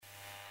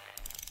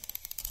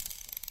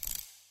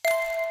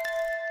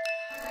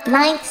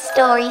Ninth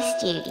Story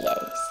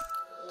Studios,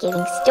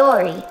 giving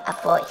story a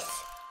voice.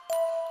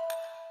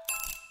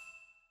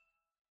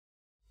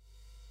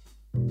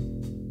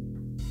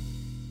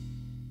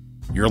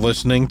 You're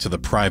listening to The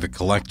Private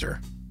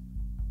Collector.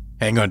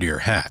 Hang on to your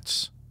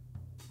hats.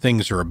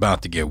 Things are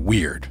about to get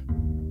weird.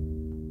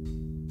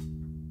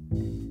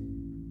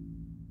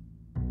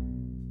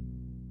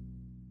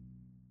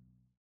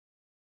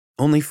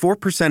 Only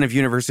 4% of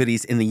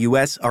universities in the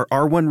U.S. are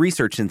R1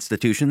 research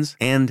institutions,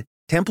 and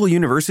Temple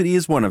University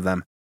is one of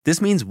them.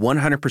 This means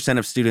 100%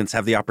 of students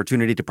have the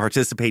opportunity to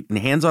participate in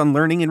hands-on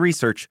learning and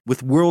research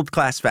with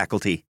world-class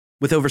faculty.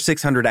 With over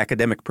 600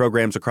 academic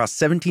programs across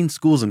 17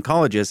 schools and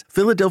colleges,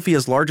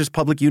 Philadelphia's largest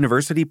public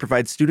university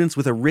provides students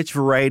with a rich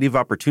variety of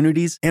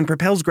opportunities and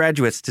propels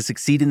graduates to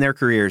succeed in their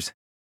careers.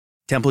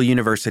 Temple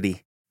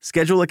University.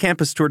 Schedule a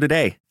campus tour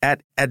today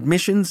at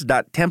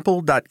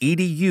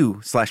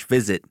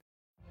admissions.temple.edu/visit.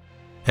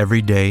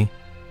 Every day,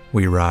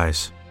 we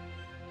rise,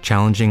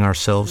 challenging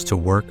ourselves to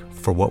work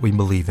for what we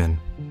believe in.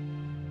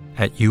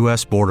 At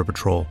U.S. Border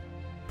Patrol,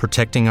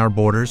 protecting our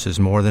borders is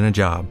more than a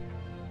job.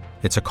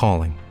 It's a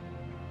calling.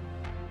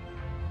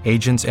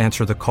 Agents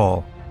answer the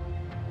call,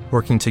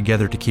 working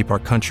together to keep our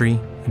country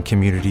and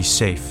communities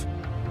safe.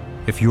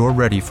 If you're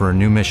ready for a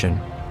new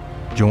mission,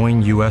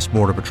 join U.S.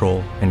 Border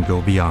Patrol and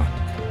go beyond.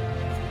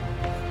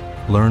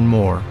 Learn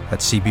more at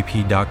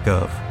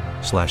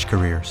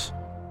cbp.gov/careers.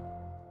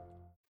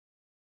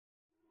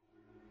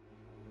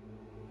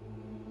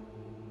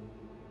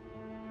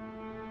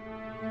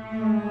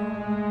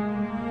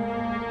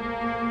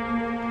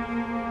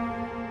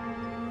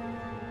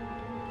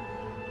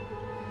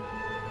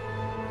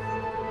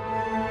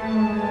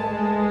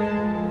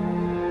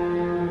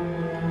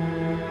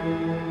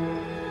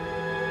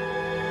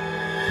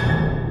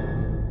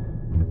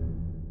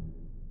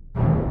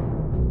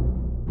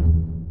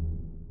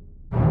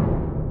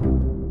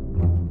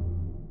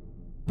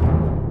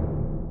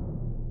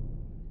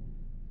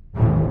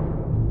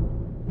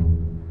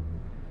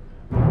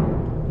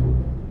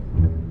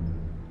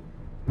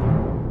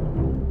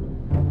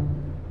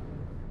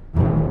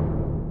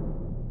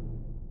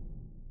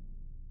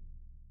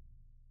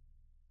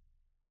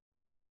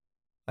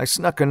 I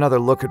snuck another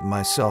look at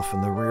myself in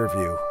the rear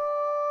view.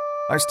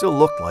 I still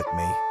looked like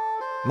me,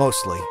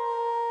 mostly,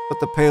 but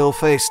the pale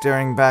face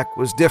staring back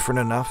was different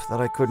enough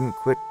that I couldn't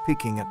quit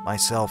peeking at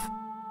myself,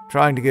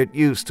 trying to get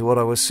used to what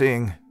I was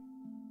seeing.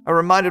 I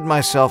reminded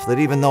myself that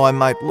even though I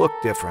might look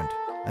different,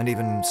 and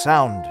even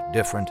sound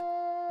different,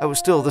 I was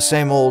still the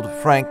same old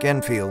Frank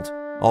Enfield,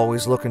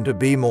 always looking to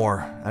be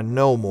more and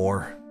know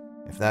more.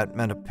 If that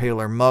meant a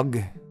paler mug,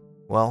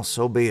 well,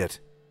 so be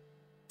it.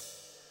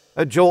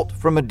 A jolt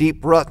from a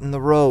deep rut in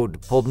the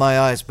road pulled my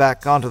eyes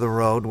back onto the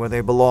road where they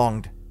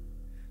belonged.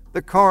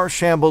 The car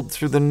shambled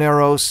through the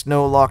narrow,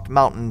 snow-locked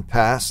mountain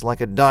pass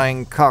like a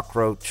dying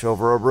cockroach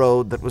over a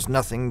road that was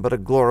nothing but a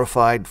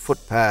glorified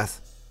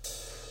footpath.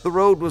 The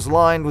road was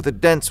lined with a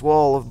dense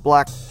wall of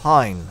black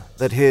pine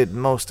that hid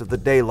most of the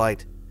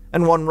daylight,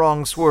 and one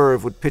wrong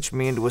swerve would pitch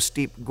me into a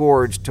steep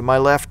gorge to my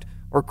left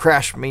or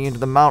crash me into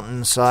the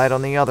mountainside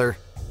on the other.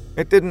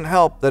 It didn't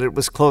help that it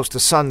was close to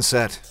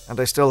sunset, and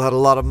I still had a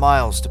lot of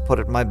miles to put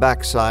at my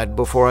backside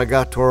before I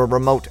got to a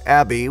remote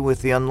abbey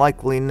with the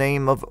unlikely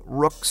name of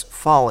Rook's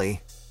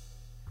Folly.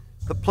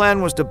 The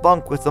plan was to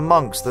bunk with the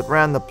monks that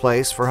ran the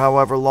place for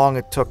however long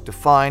it took to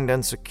find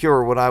and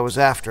secure what I was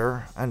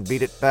after, and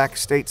beat it back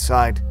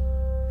stateside.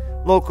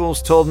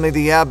 Locals told me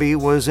the abbey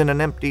was in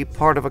an empty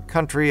part of a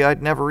country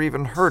I'd never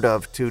even heard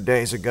of 2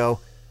 days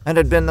ago, and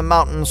had been the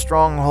mountain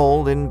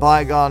stronghold in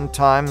bygone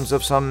times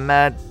of some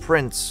mad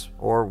prince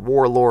or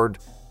warlord,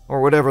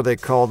 or whatever they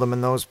called them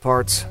in those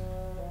parts.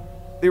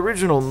 The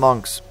original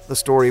monks, the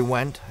story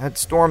went, had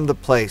stormed the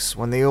place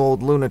when the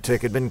old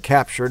lunatic had been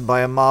captured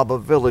by a mob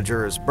of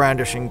villagers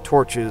brandishing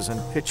torches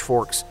and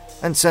pitchforks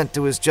and sent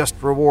to his just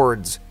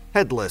rewards,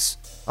 headless,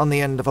 on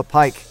the end of a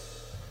pike.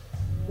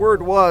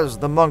 Word was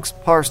the monks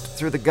parsed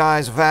through the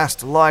guy's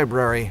vast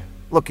library,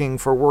 looking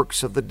for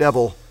works of the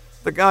devil.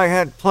 The guy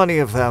had plenty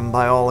of them,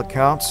 by all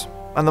accounts,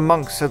 and the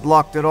monks had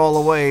locked it all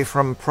away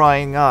from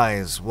prying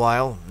eyes,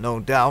 while, no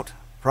doubt,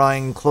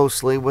 prying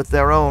closely with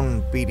their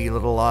own beady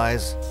little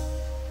eyes.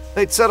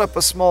 They'd set up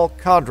a small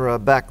cadre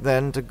back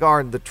then to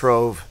guard the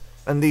trove,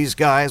 and these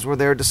guys were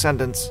their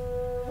descendants.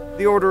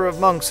 The order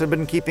of monks had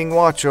been keeping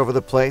watch over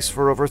the place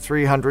for over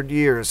 300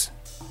 years.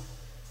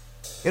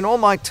 In all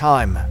my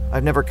time,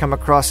 I've never come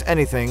across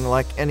anything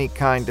like any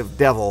kind of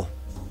devil,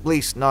 at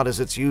least not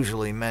as it's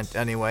usually meant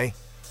anyway.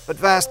 But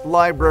vast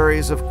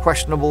libraries of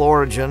questionable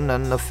origin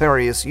and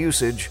nefarious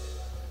usage,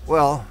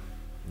 well,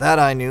 that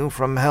I knew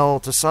from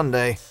hell to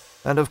Sunday,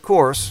 and of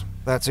course,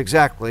 that's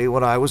exactly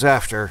what I was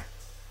after.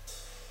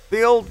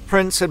 The old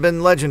prince had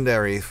been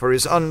legendary for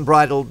his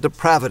unbridled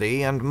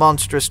depravity and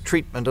monstrous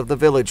treatment of the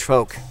village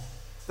folk.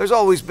 There's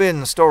always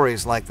been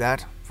stories like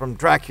that, from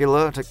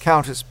Dracula to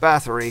Countess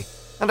Bathory,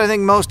 and I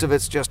think most of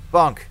it's just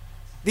bunk.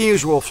 The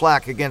usual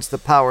flack against the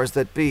powers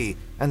that be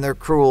and their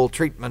cruel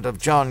treatment of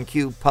John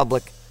Q.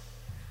 Public.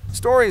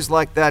 Stories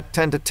like that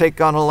tend to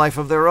take on a life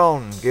of their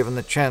own, given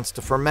the chance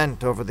to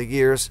ferment over the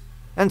years,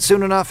 and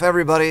soon enough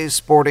everybody's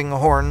sporting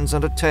horns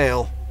and a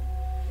tail.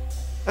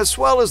 As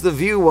swell as the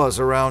view was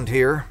around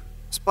here,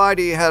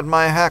 Spidey had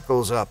my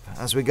hackles up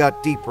as we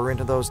got deeper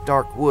into those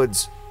dark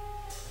woods.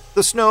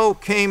 The snow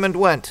came and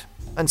went,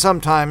 and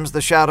sometimes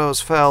the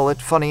shadows fell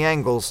at funny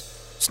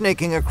angles,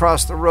 snaking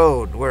across the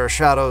road where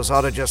shadows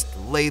ought to just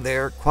lay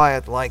there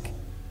quiet-like.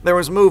 There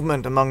was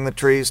movement among the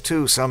trees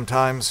too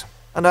sometimes,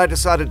 and I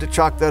decided to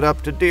chalk that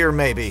up to deer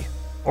maybe,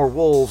 or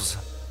wolves.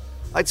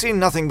 I'd seen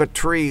nothing but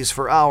trees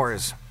for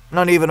hours,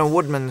 not even a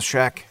woodman's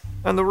shack,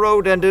 and the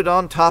road ended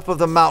on top of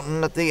the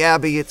mountain at the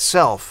Abbey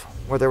itself,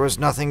 where there was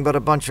nothing but a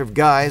bunch of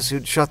guys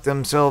who'd shut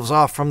themselves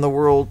off from the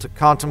world to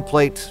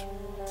contemplate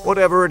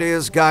whatever it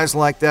is guys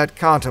like that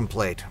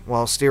contemplate,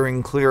 while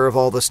steering clear of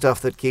all the stuff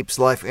that keeps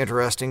life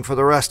interesting for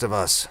the rest of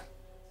us.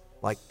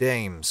 Like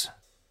dames.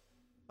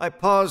 I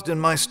paused in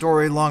my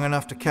story long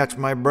enough to catch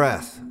my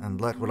breath and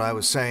let what I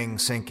was saying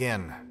sink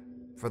in,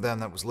 for them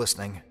that was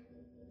listening.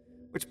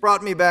 Which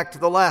brought me back to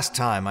the last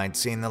time I'd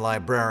seen the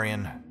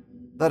librarian.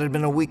 That had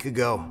been a week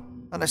ago,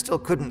 and I still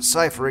couldn't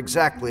cipher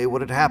exactly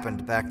what had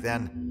happened back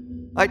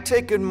then. I'd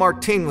taken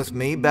Martine with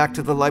me back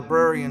to the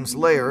librarian's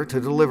lair to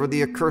deliver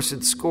the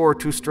accursed score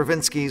to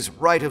Stravinsky's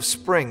Rite of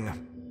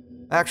Spring.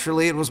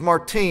 Actually, it was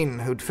Martine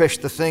who'd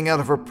fished the thing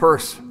out of her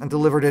purse and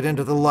delivered it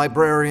into the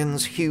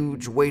librarian's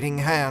huge, waiting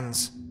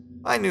hands.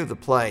 I knew the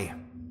play.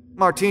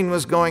 Martine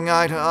was going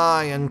eye to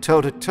eye and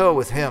toe to toe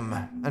with him,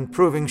 and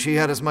proving she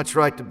had as much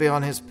right to be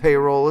on his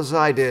payroll as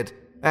I did.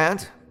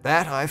 And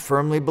that I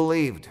firmly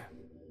believed.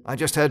 I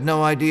just had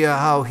no idea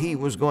how he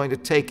was going to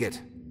take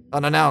it,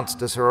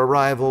 unannounced as her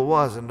arrival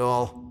was and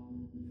all.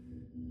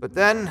 But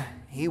then,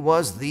 he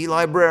was the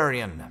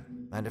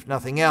librarian, and if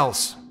nothing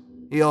else,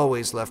 he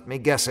always left me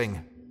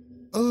guessing.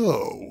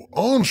 Oh,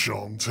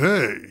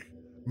 enchanté.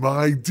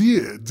 My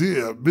dear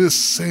Miss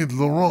Saint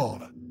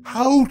Laurent.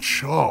 How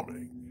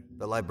charming.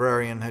 The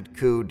librarian had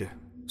cooed,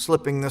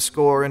 slipping the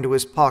score into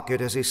his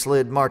pocket as he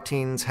slid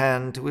Martine's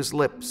hand to his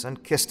lips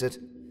and kissed it,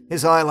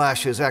 his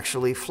eyelashes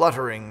actually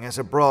fluttering as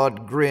a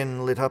broad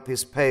grin lit up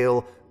his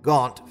pale,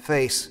 gaunt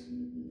face.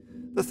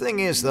 The thing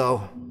is,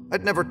 though,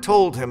 I'd never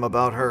told him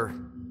about her,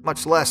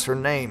 much less her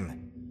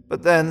name.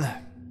 But then,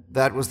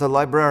 that was the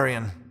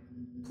librarian.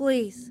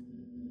 Please,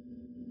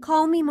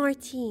 call me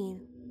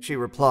Martine, she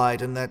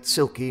replied in that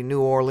silky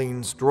New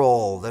Orleans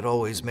drawl that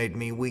always made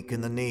me weak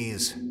in the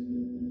knees.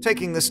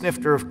 Taking the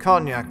snifter of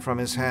cognac from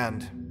his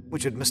hand,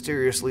 which had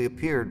mysteriously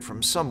appeared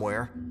from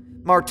somewhere,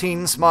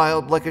 Martine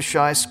smiled like a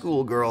shy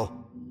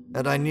schoolgirl,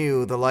 and I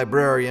knew the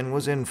librarian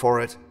was in for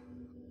it.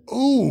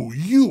 Oh,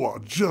 you are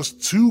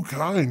just too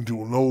kind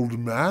to an old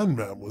man,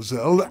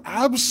 mademoiselle.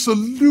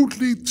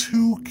 Absolutely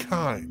too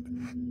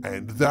kind.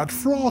 And that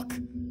frock,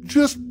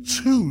 just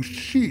too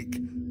chic.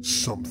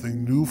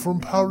 Something new from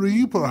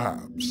Paris,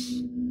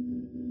 perhaps.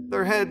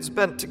 Their heads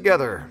bent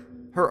together,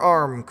 her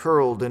arm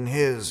curled in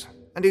his,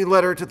 and he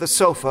led her to the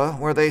sofa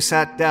where they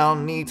sat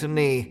down knee to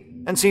knee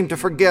and seemed to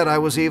forget I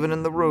was even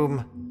in the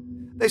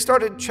room. They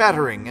started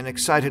chattering in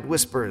excited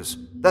whispers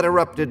that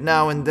erupted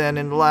now and then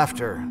in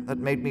laughter that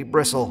made me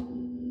bristle.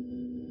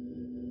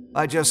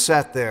 I just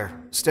sat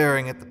there,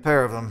 staring at the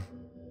pair of them.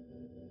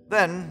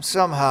 Then,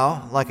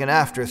 somehow, like an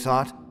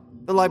afterthought,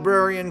 the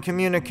librarian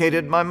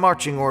communicated my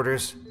marching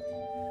orders.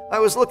 I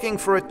was looking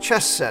for a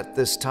chess set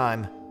this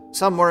time,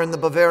 somewhere in the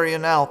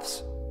Bavarian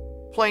Alps.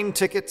 Plane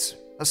tickets,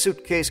 a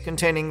suitcase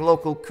containing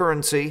local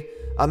currency,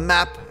 a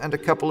map, and a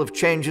couple of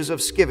changes of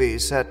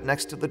skivvies sat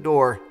next to the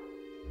door.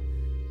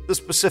 The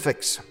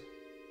specifics.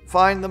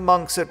 Find the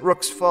monks at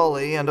Rook's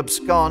Folly and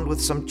abscond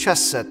with some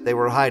chess set they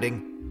were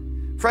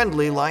hiding.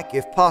 Friendly-like,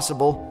 if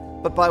possible,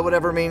 but by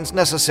whatever means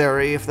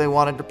necessary if they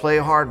wanted to play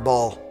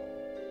hardball.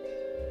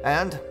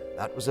 And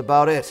that was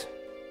about it.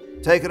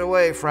 Take it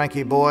away,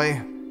 Frankie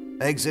boy.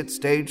 Exit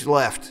stage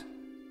left.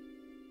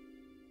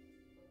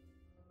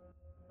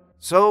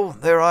 So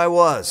there I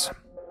was,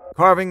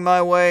 carving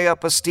my way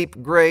up a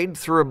steep grade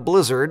through a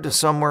blizzard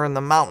somewhere in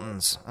the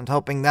mountains, and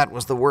hoping that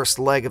was the worst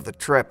leg of the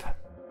trip,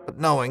 but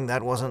knowing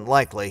that wasn't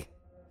likely.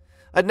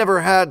 I'd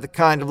never had the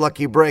kind of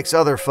lucky breaks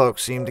other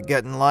folks seem to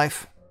get in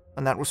life,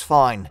 and that was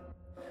fine.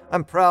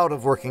 I'm proud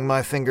of working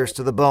my fingers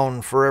to the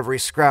bone for every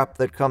scrap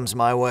that comes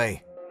my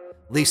way.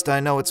 At least I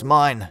know it's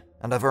mine,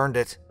 and I've earned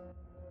it.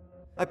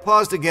 I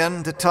paused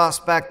again to toss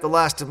back the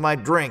last of my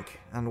drink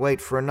and wait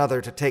for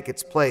another to take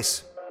its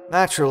place.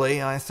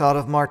 Naturally, I thought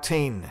of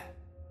Martine.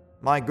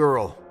 My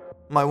girl,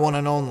 my one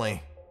and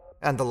only.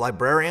 And the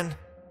librarian?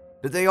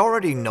 Did they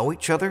already know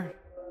each other?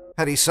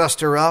 Had he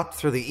sussed her out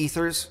through the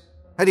ethers?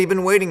 Had he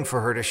been waiting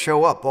for her to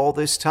show up all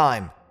this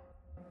time?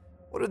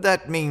 What did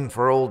that mean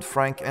for old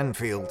Frank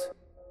Enfield?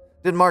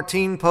 Did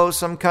Martine pose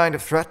some kind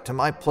of threat to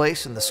my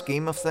place in the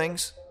scheme of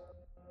things?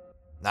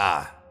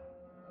 Nah,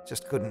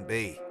 just couldn't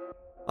be.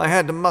 I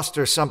had to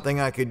muster something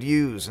I could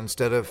use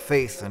instead of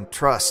faith and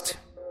trust.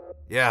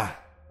 Yeah,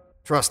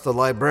 trust the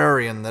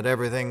librarian that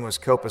everything was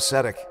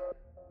copacetic.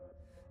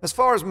 As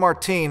far as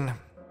Martine,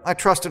 I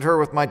trusted her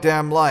with my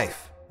damn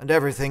life and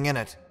everything in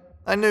it.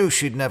 I knew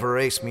she'd never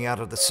ace me out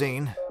of the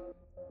scene.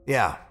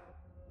 Yeah,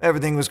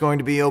 everything was going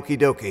to be okie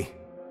dokie.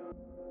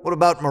 What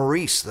about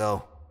Maurice,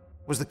 though?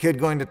 Was the kid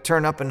going to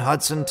turn up in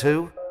Hudson,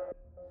 too?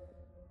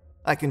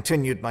 I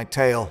continued my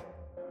tale.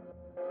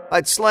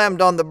 I'd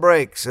slammed on the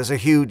brakes as a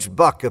huge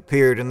buck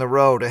appeared in the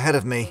road ahead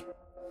of me.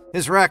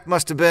 His rack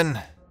must have been...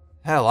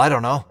 hell, I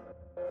don't know.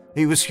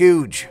 He was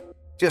huge.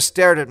 Just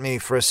stared at me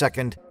for a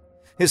second,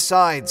 his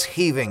sides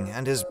heaving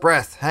and his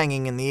breath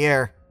hanging in the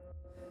air.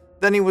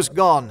 Then he was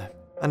gone,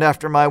 and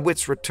after my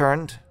wits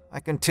returned, I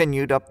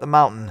continued up the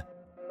mountain.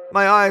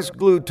 My eyes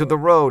glued to the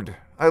road,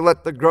 I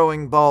let the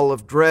growing ball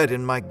of dread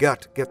in my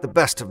gut get the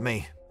best of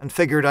me, and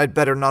figured I'd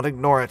better not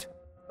ignore it.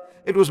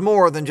 It was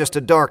more than just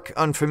a dark,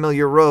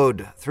 unfamiliar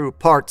road through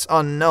parts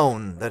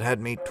unknown that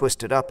had me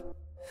twisted up.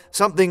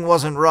 Something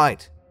wasn't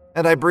right,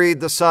 and I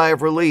breathed a sigh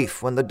of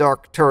relief when the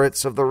dark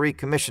turrets of the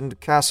recommissioned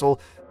castle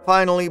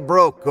finally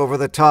broke over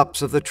the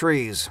tops of the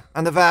trees,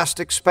 and the vast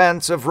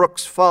expanse of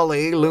Rook's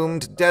Folly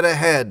loomed dead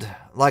ahead,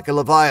 like a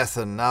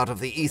leviathan out of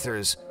the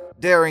ethers,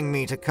 daring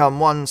me to come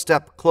one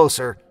step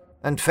closer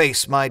and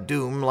face my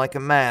doom like a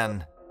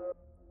man.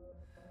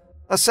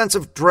 A sense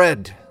of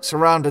dread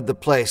surrounded the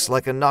place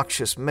like a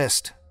noxious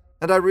mist,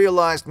 and I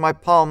realized my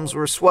palms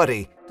were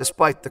sweaty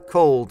despite the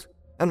cold,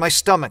 and my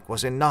stomach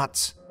was in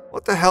knots.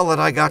 What the hell had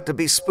I got to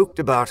be spooked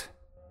about?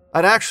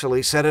 I'd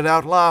actually said it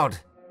out loud.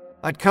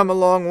 I'd come a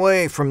long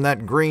way from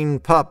that green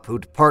pup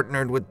who'd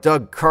partnered with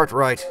Doug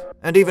Cartwright,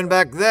 and even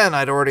back then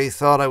I'd already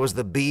thought I was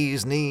the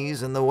bee's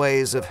knees in the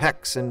ways of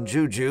hex and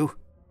juju.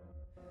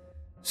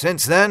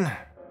 Since then,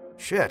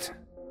 shit.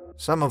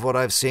 Some of what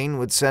I've seen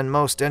would send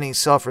most any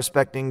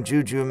self-respecting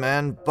juju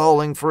man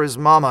bawling for his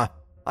mama.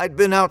 I'd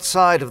been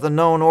outside of the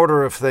known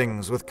order of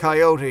things with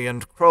coyote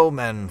and crow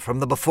men from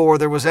the before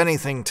there was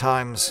anything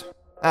times.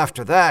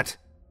 After that,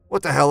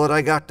 what the hell had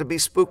I got to be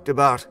spooked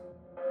about?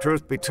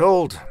 Truth be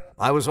told,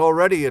 I was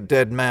already a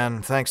dead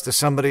man thanks to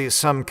somebody's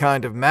some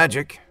kind of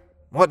magic.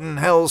 What in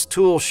hell's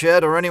tool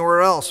shed or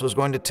anywhere else was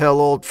going to tell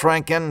old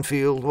Frank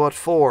Enfield what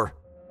for?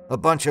 A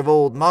bunch of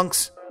old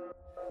monks?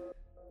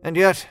 And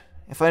yet,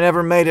 if I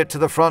never made it to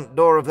the front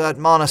door of that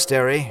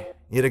monastery,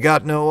 you'd have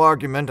got no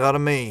argument out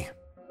of me.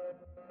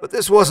 But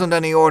this wasn't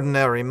any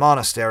ordinary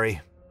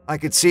monastery. I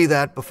could see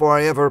that before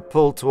I ever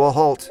pulled to a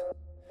halt.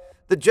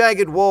 The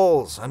jagged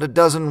walls and a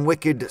dozen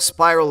wicked,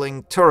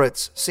 spiraling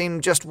turrets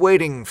seemed just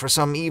waiting for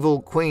some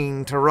evil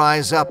queen to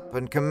rise up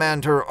and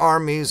command her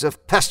armies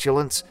of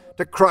pestilence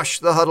to crush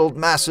the huddled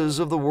masses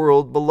of the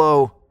world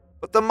below.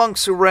 But the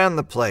monks who ran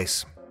the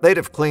place, they'd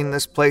have cleaned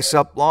this place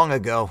up long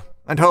ago,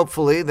 and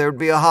hopefully there'd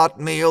be a hot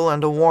meal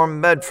and a warm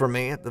bed for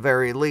me at the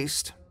very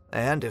least.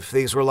 And if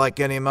these were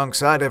like any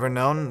monks I'd ever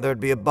known, there'd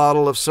be a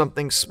bottle of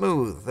something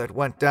smooth that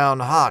went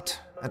down hot,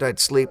 and I'd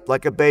sleep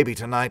like a baby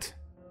tonight.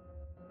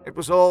 It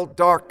was all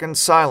dark and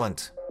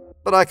silent,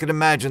 but I could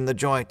imagine the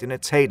joint in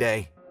its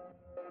heyday.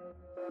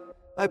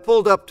 I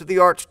pulled up to the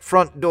arched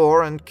front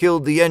door and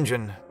killed the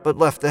engine, but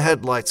left the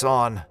headlights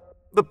on.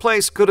 The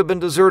place could have been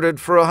deserted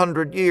for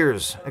 100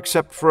 years,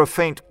 except for a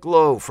faint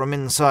glow from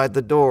inside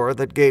the door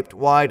that gaped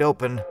wide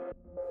open.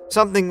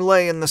 Something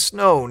lay in the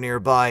snow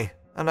nearby,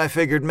 and I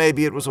figured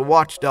maybe it was a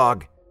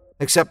watchdog,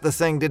 except the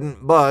thing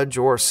didn't budge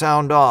or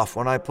sound off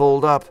when I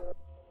pulled up.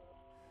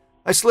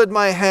 I slid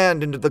my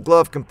hand into the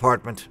glove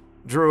compartment,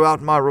 drew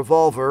out my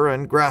revolver,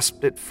 and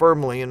grasped it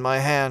firmly in my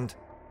hand.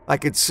 I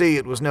could see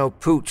it was no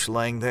pooch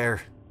laying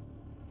there.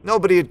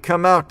 Nobody had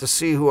come out to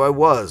see who I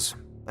was,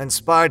 and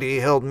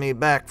Spidey held me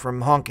back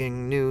from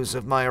honking news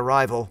of my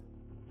arrival.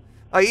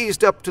 I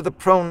eased up to the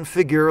prone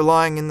figure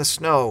lying in the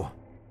snow.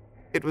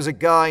 It was a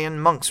guy in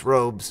monk's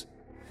robes.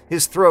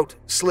 His throat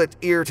slit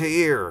ear to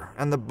ear,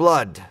 and the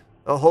blood,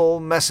 a whole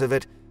mess of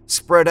it,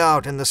 spread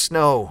out in the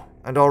snow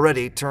and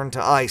already turned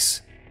to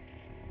ice.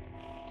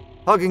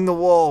 Hugging the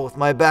wall with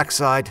my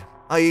backside,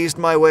 I eased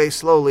my way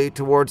slowly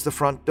towards the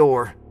front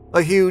door.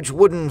 A huge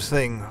wooden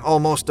thing,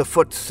 almost a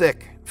foot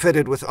thick,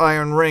 fitted with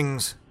iron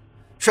rings.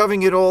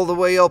 Shoving it all the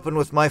way open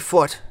with my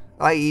foot,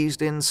 I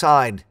eased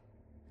inside.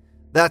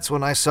 That's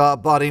when I saw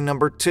body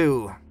number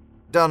 2,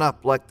 done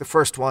up like the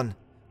first one,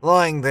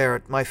 lying there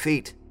at my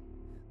feet.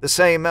 The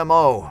same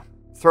M.O.,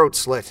 throat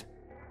slit.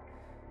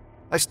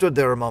 I stood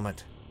there a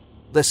moment,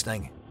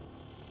 listening.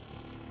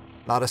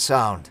 Not a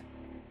sound.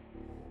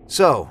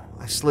 So,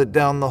 I slid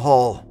down the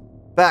hall,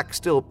 back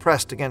still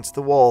pressed against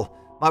the wall,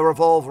 my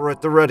revolver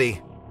at the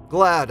ready,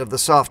 glad of the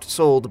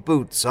soft-soled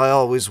boots I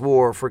always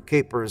wore for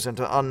capers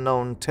into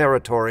unknown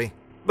territory,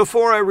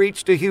 before I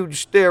reached a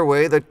huge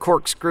stairway that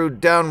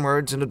corkscrewed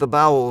downwards into the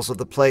bowels of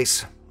the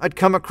place. I'd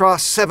come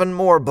across 7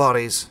 more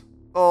bodies,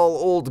 all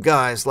old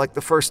guys like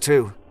the first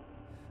 2.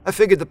 I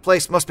figured the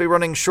place must be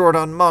running short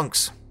on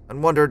monks,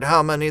 and wondered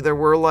how many there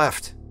were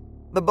left.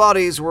 The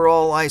bodies were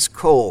all ice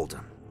cold,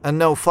 and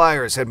no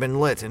fires had been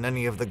lit in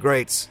any of the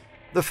grates.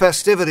 The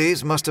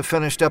festivities must have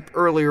finished up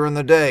earlier in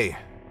the day,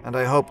 and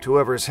I hoped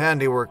whoever's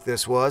handiwork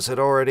this was had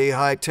already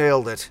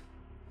hightailed it.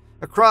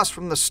 Across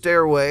from the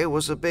stairway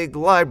was a big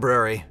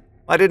library.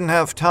 I didn't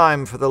have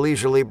time for the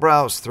leisurely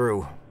browse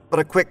through, but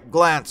a quick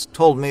glance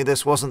told me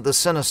this wasn't the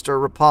sinister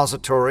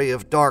repository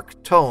of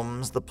dark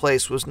tomes the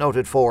place was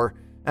noted for,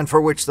 and for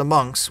which the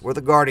monks were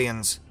the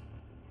guardians.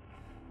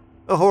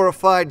 A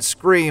horrified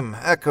scream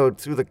echoed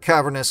through the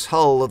cavernous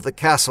hull of the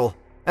castle,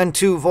 and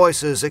two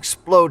voices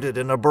exploded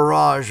in a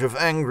barrage of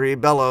angry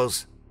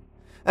bellows.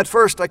 At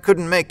first I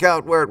couldn't make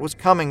out where it was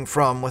coming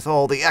from with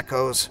all the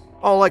echoes.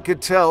 All I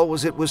could tell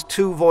was it was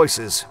two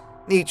voices,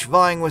 each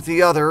vying with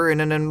the other in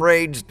an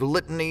enraged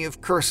litany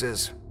of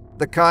curses,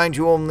 the kind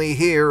you only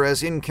hear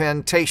as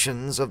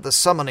incantations of the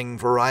summoning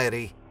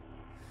variety.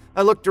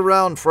 I looked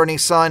around for any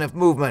sign of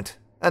movement,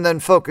 and then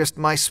focused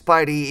my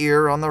spidey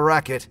ear on the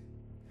racket.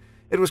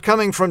 It was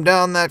coming from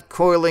down that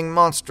coiling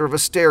monster of a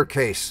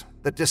staircase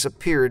that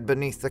disappeared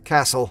beneath the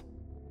castle.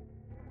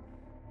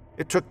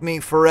 It took me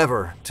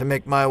forever to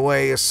make my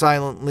way as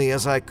silently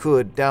as I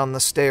could down the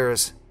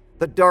stairs,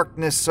 the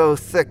darkness so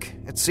thick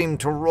it seemed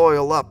to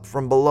roil up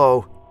from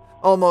below,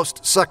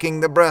 almost sucking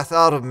the breath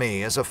out of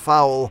me as a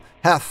foul,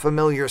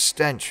 half-familiar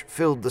stench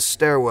filled the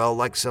stairwell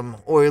like some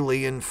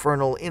oily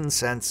infernal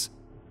incense.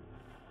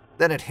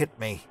 Then it hit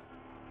me.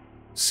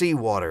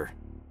 Seawater.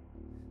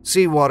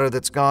 Seawater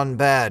that's gone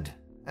bad,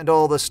 and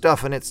all the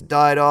stuff in it's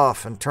died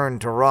off and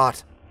turned to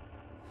rot.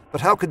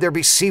 But how could there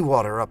be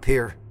seawater up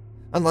here?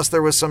 Unless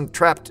there was some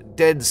trapped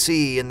dead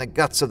sea in the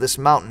guts of this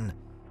mountain.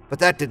 But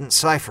that didn't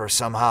cipher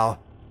somehow.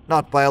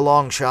 Not by a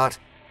long shot.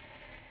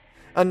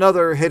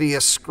 Another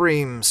hideous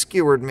scream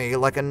skewered me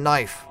like a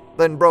knife,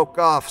 then broke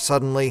off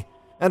suddenly,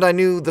 and I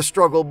knew the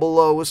struggle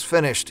below was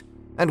finished,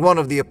 and one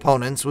of the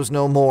opponents was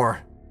no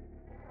more.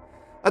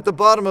 At the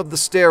bottom of the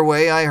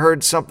stairway, I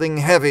heard something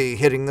heavy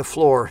hitting the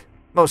floor,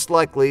 most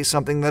likely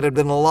something that had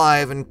been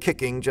alive and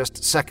kicking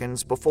just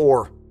seconds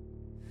before.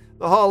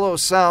 The hollow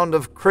sound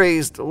of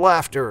crazed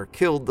laughter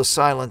killed the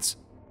silence,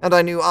 and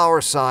I knew our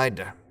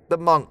side, the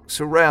monks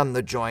who ran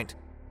the joint,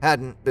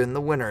 hadn't been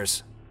the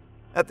winners.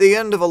 At the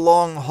end of a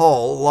long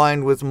hall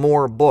lined with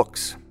more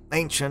books,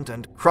 ancient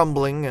and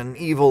crumbling and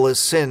evil as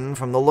sin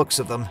from the looks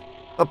of them,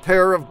 a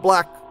pair of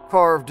black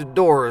carved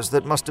doors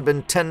that must have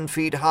been 10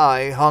 feet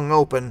high hung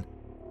open.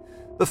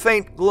 The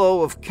faint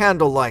glow of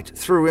candlelight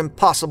threw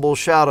impossible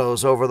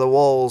shadows over the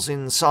walls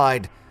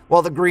inside,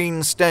 while the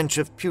green stench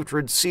of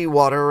putrid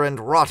seawater and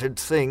rotted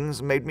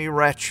things made me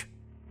retch.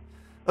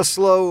 A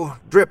slow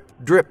drip,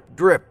 drip,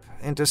 drip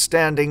into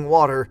standing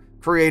water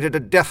created a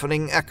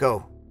deafening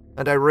echo,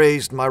 and I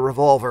raised my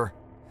revolver,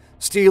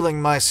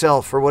 steeling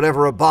myself for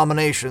whatever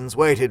abominations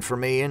waited for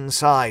me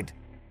inside.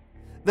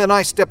 Then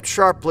I stepped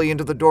sharply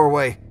into the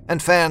doorway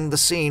and fanned the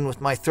scene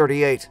with my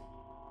 .38.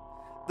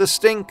 The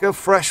stink of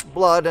fresh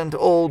blood and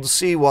old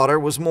seawater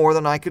was more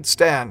than I could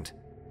stand,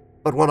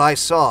 but what I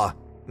saw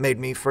made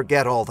me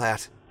forget all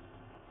that.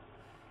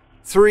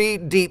 3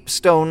 deep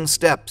stone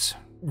steps,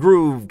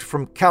 grooved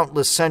from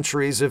countless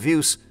centuries of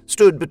use,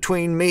 stood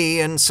between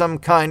me and some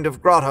kind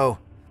of grotto,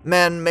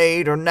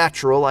 man-made or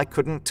natural I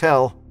couldn't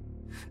tell.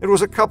 It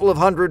was a couple of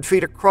 100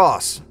 feet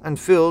across and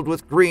filled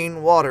with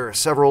green water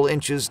several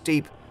inches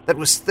deep that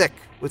was thick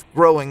with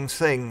growing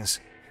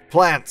things,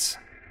 plants,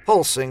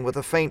 pulsing with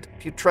a faint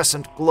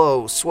putrescent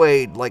glow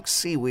swayed like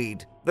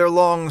seaweed, their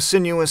long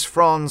sinuous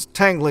fronds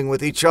tangling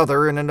with each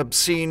other in an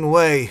obscene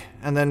way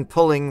and then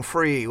pulling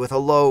free with a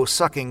low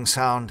sucking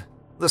sound.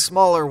 The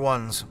smaller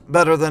ones,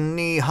 better than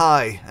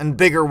knee-high, and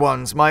bigger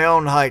ones my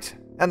own height,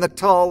 and the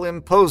tall,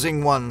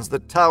 imposing ones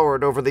that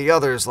towered over the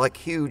others like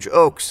huge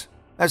oaks.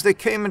 As they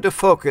came into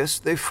focus,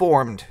 they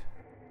formed,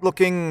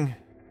 looking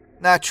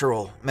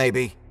natural,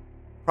 maybe.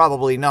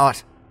 Probably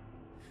not.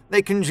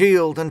 They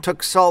congealed and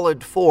took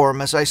solid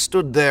form as I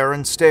stood there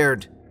and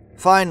stared,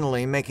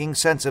 finally making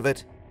sense of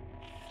it.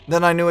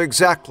 Then I knew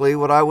exactly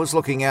what I was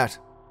looking at,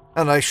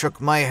 and I shook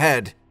my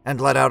head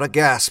and let out a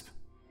gasp.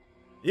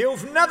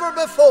 "You've never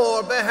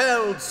before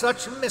beheld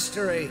such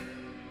mystery,"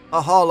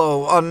 a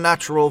hollow,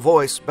 unnatural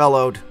voice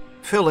bellowed,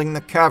 filling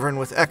the cavern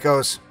with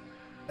echoes.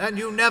 "And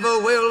you never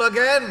will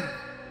again,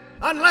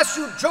 unless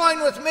you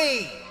join with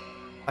me."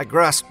 I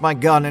grasped my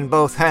gun in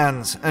both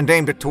hands and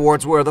aimed it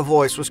towards where the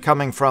voice was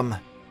coming from,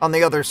 on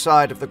the other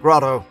side of the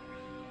grotto.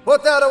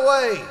 "Put that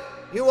away!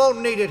 You won't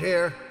need it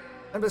here.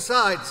 And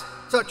besides,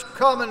 such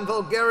common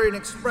vulgarian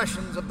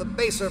expressions of the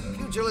baser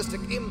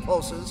pugilistic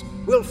impulses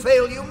will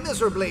fail you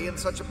miserably in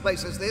such a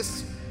place as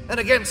this, and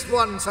against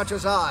one such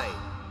as I.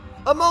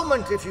 A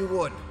moment, if you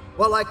would,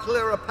 while I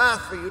clear a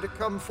path for you to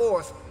come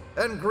forth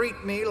and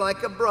greet me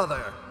like a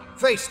brother,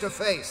 face to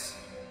face."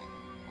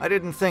 I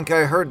didn't think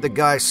I heard the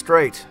guy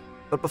straight,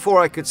 but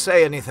before I could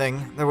say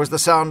anything, there was the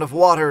sound of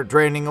water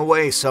draining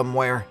away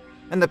somewhere,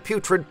 and the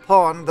putrid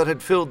pond that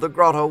had filled the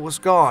grotto was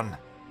gone.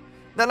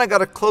 Then I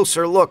got a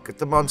closer look at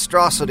the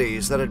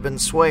monstrosities that had been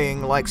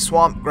swaying like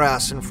swamp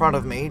grass in front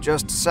of me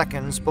just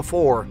seconds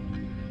before.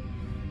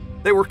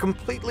 They were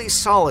completely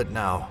solid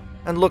now,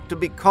 and looked to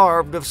be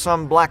carved of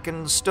some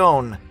blackened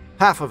stone,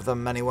 half of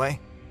them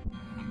anyway.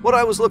 What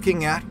I was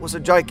looking at was a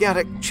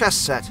gigantic chess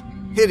set,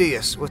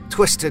 hideous with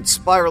twisted,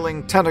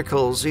 spiraling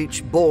tentacles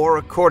each bore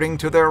according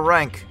to their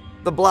rank,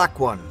 the black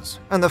ones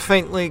and the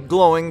faintly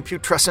glowing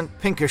putrescent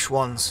pinkish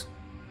ones.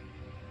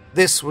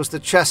 This was the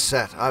chess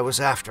set I was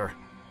after.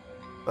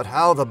 But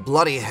how the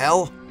bloody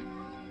hell?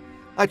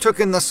 I took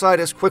in the sight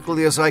as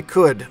quickly as I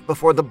could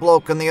before the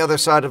bloke on the other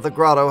side of the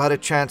grotto had a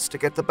chance to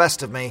get the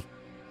best of me.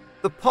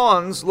 The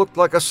pawns looked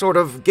like a sort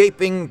of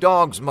gaping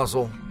dog's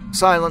muzzle,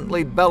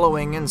 silently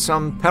bellowing in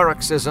some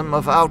paroxysm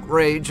of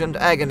outrage and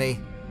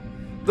agony.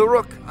 The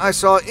rook I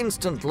saw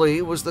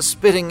instantly was the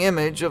spitting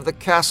image of the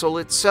castle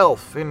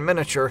itself in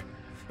miniature,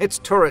 its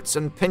turrets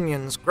and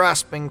pinions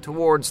grasping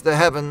towards the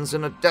heavens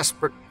in a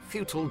desperate,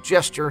 futile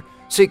gesture,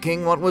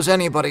 seeking what was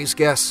anybody's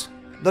guess.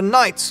 The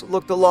knights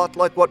looked a lot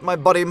like what my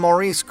buddy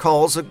Maurice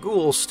calls a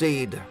ghoul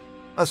steed,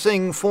 a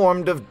thing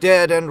formed of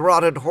dead and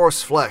rotted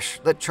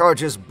horseflesh that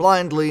charges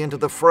blindly into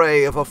the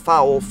fray of a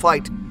foul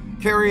fight,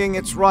 carrying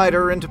its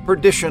rider into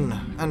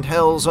perdition and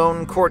hell's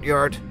own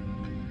courtyard.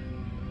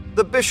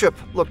 The bishop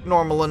looked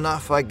normal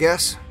enough, I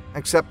guess,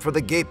 except for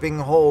the gaping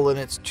hole in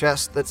its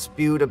chest that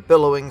spewed a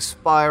billowing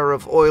spire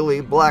of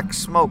oily black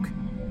smoke.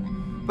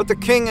 But the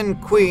king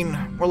and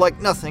queen were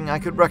like nothing I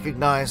could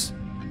recognize.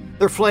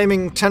 Their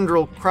flaming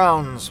tendril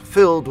crowns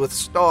filled with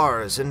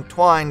stars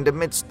entwined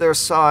amidst their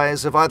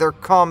sighs of either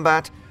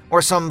combat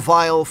or some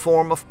vile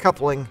form of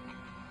coupling.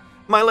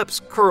 My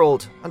lips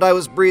curled, and I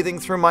was breathing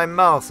through my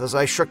mouth as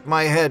I shook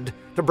my head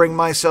to bring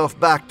myself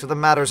back to the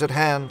matters at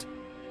hand.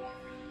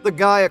 The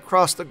guy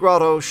across the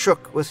grotto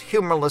shook with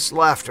humorless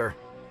laughter,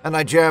 and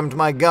I jammed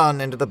my gun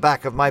into the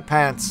back of my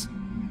pants.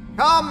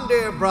 "Come,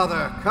 dear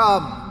brother,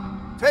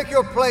 come. Take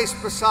your place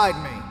beside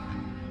me."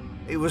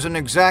 He was an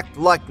exact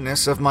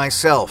likeness of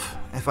myself,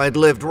 if I'd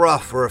lived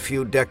rough for a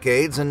few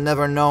decades and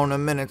never known a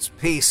minute's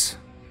peace.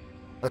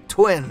 A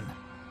twin.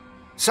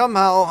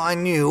 Somehow I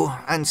knew,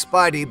 and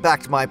Spidey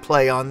backed my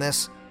play on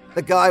this,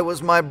 the guy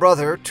was my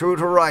brother true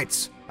to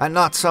rights, and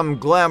not some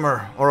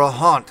glamour or a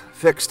haunt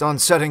fixed on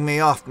setting me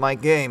off my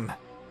game.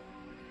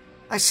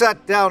 I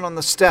sat down on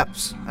the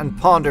steps and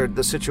pondered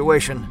the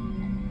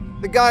situation.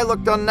 The guy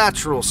looked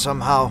unnatural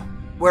somehow,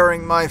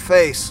 wearing my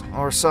face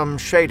or some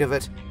shade of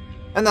it.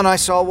 And then I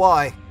saw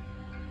why.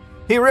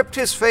 He ripped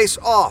his face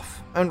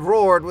off and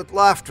roared with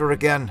laughter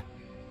again.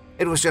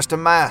 It was just a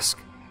mask,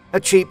 a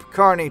cheap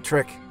carny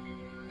trick.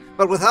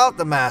 But without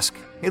the mask,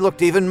 he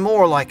looked even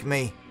more like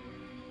me.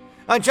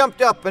 I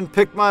jumped up and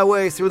picked my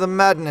way through the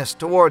madness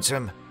towards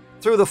him,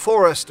 through the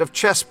forest of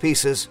chess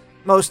pieces,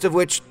 most of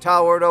which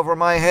towered over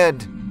my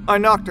head. I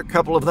knocked a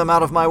couple of them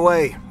out of my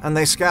way, and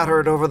they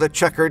scattered over the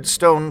checkered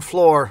stone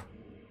floor.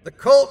 "The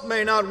Colt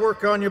may not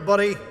work on you,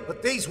 buddy,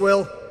 but these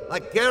will, I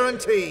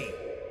guarantee."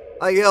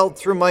 I yelled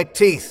through my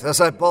teeth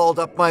as I balled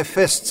up my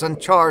fists and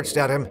charged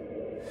at him.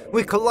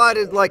 We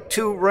collided like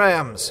two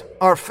rams.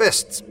 Our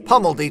fists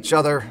pummeled each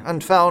other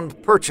and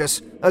found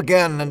purchase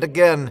again and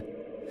again.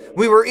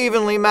 We were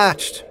evenly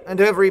matched, and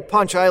every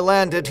punch I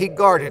landed he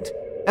guarded,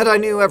 and I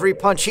knew every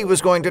punch he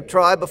was going to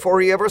try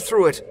before he ever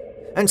threw it,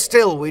 and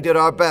still we did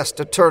our best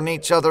to turn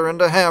each other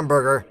into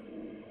hamburger.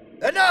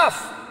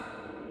 "Enough!"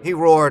 he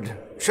roared,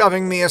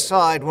 shoving me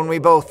aside when we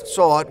both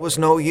saw it was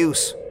no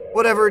use.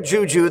 Whatever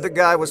juju the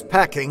guy was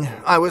packing,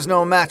 I was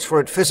no match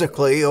for it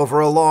physically over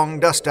a long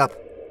dust-up,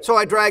 so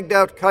I dragged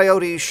out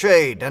Coyote's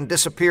shade and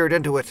disappeared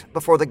into it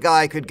before the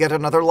guy could get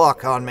another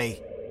lock on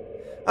me.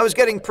 I was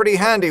getting pretty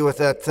handy with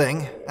that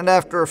thing, and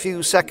after a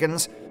few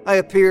seconds, I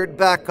appeared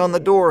back on the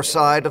door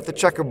side of the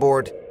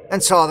checkerboard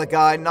and saw the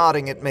guy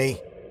nodding at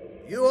me.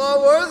 "You are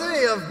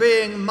worthy of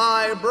being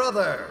my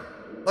brother,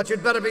 but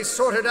you'd better be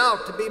sorted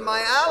out to be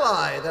my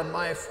ally than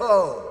my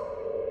foe."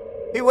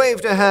 He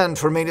waved a hand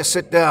for me to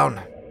sit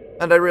down,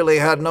 and I really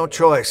had no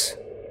choice.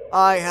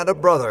 I had a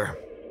brother.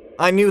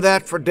 I knew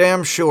that for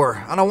damn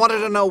sure, and I wanted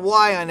to know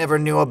why I never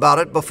knew about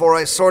it before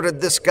I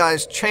sorted this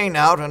guy's chain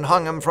out and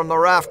hung him from the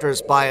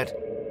rafters by it.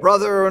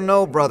 Brother or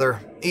no brother,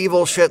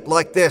 evil shit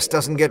like this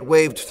doesn't get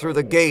waved through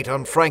the gate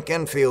on Frank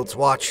Enfield's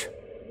watch.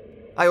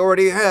 I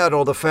already had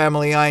all the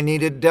family I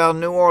needed down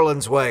New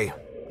Orleans way,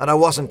 and I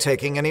wasn't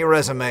taking any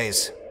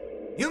resumes.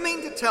 "You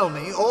mean to tell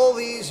me all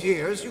these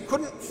years you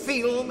couldn't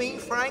feel me,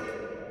 Frank?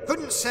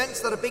 Couldn't sense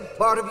that a big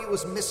part of you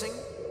was missing?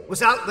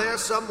 Was out there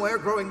somewhere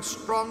growing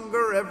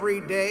stronger every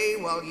day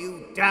while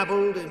you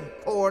dabbled in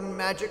corn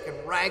magic and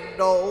rag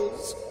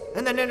dolls,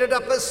 and then ended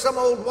up as some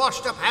old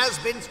washed-up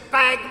has-beens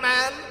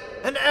bagman,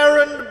 an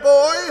errand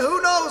boy,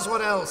 who knows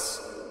what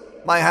else?"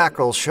 My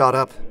hackles shot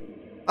up.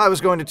 I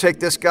was going to take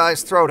this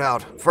guy's throat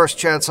out, first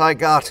chance I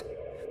got,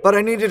 but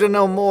I needed to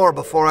know more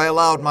before I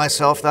allowed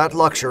myself that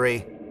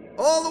luxury.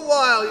 "All the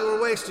while you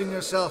were wasting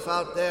yourself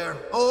out there,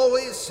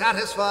 always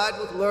satisfied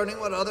with learning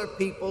what other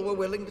people were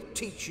willing to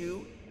teach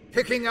you,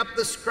 picking up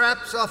the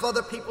scraps off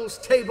other people's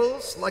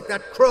tables like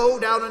that crow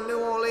down in New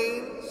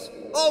Orleans,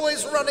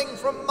 always running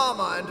from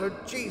Mama and her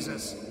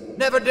Jesus,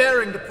 never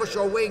daring to push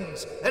your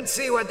wings and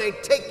see where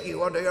they'd take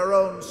you under your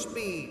own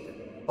speed.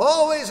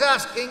 Always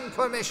asking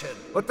permission."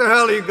 "What the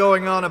hell are you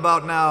going on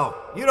about now?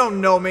 You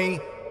don't know me."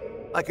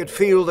 I could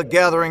feel the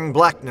gathering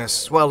blackness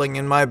swelling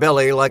in my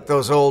belly like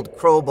those old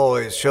crow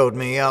boys showed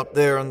me out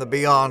there in the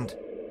beyond.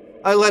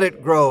 I let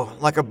it grow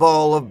like a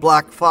ball of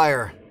black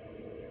fire.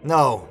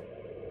 No,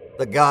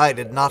 the guy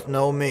did not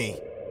know me.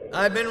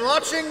 "I've been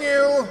watching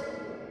you.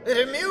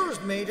 It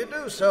amused me to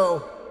do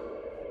so.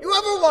 You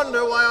ever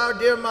wonder why our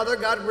dear mother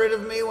got rid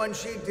of me when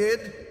she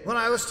did, when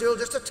I was still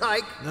just a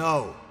tyke?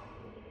 No.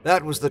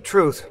 That was the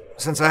truth,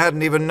 since I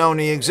hadn't even known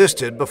he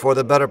existed before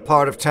the better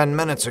part of 10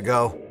 minutes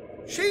ago.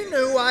 She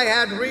knew I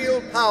had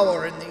real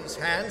power in these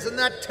hands, and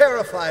that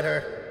terrified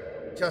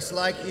her. Just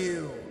like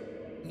you.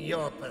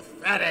 You're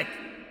pathetic.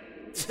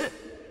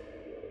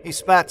 He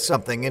spat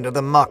something into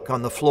the muck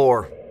on the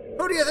floor.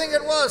 Who do you think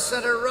it was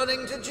sent her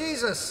running to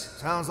Jesus?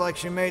 Sounds like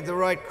she made the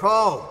right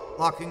call,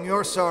 locking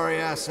your sorry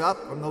ass up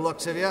from the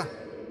looks of you.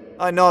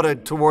 I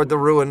nodded toward the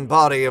ruined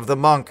body of the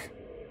monk.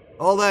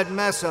 All that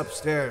mess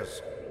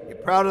upstairs. You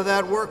proud of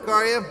that work,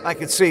 are you? I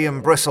could see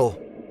him bristle.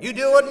 You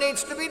do what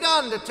needs to be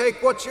done to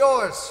take what's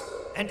yours.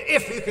 And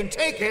if you can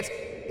take it,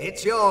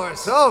 it's yours.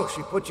 So,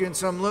 she put you in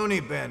some loony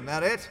bin,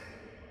 that it?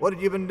 What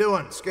had you been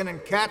doing, skinning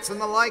cats and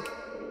the like?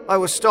 I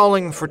was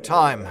stalling for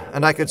time,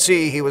 and I could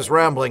see he was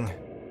rambling,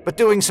 but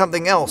doing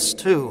something else,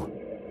 too.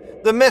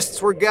 The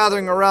mists were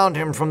gathering around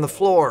him from the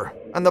floor,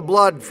 and the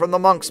blood from the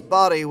monk's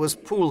body was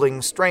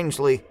pooling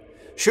strangely,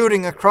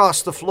 shooting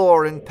across the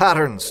floor in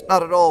patterns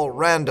not at all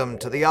random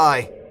to the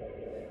eye.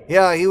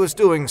 Yeah, he was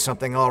doing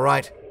something all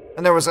right,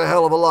 and there was a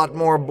hell of a lot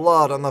more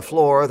blood on the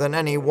floor than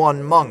any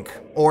one monk,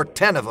 or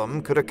 10 of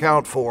them, could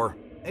account for.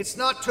 It's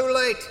not too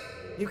late.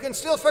 You can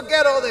still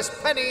forget all this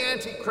penny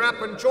ante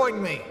crap and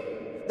join me.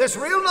 There's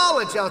real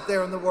knowledge out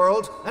there in the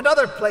world, and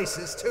other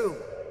places, too.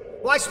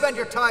 Why spend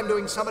your time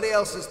doing somebody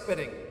else's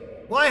bidding?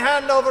 Why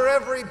hand over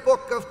every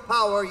book of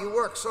power you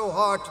work so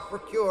hard to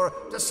procure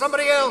to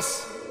somebody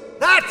else?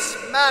 That's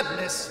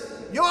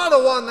madness. You're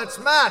the one that's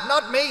mad,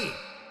 not me.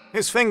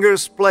 His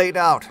fingers splayed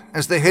out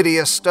as the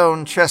hideous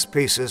stone chess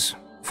pieces,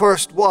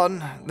 first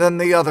one, then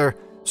the other,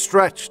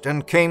 stretched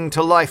and came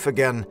to life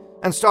again,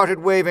 and started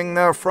waving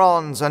their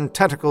fronds and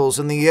tentacles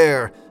in the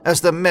air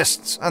as the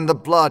mists and the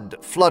blood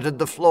flooded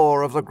the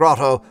floor of the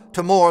grotto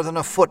to more than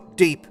a foot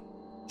deep.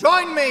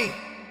 Join me!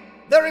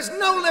 There is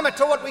no limit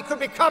to what we could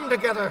become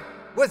together.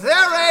 With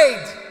their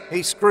aid!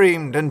 He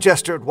screamed and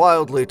gestured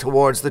wildly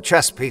towards the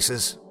chess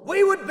pieces.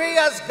 We would be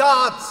as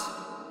gods.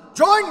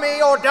 Join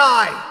me or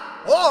die.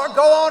 Or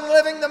go on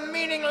living the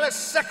meaningless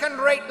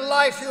second-rate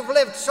life you've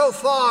lived so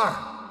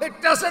far. It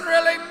doesn't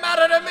really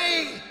matter to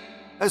me.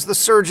 As the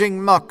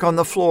surging muck on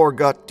the floor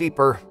got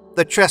deeper,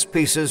 the chess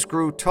pieces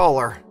grew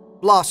taller,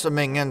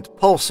 blossoming and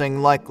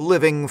pulsing like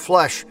living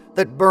flesh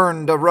that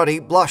burned a ruddy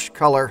blush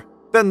color.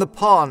 Then the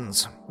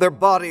pawns, their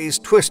bodies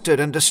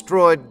twisted and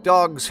destroyed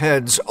dogs'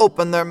 heads,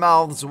 opened their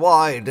mouths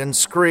wide and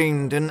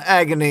screamed in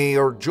agony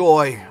or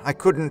joy. I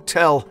couldn't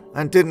tell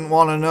and didn't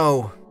want to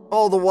know.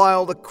 All the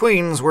while the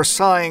queens were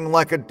sighing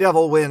like a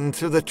devil wind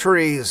through the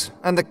trees,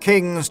 and the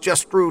kings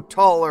just grew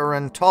taller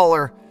and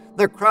taller,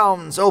 their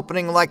crowns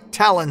opening like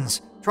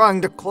talons,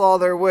 trying to claw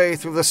their way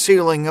through the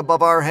ceiling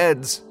above our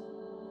heads.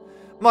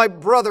 My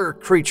brother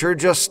creature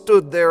just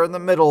stood there in the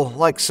middle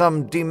like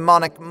some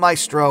demonic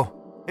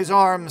maestro, his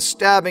arms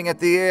stabbing at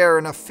the air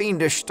in a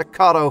fiendish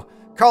staccato,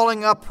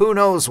 calling up who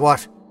knows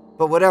what.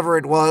 But whatever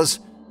it was,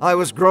 I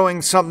was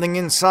growing something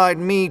inside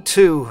me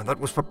too that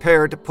was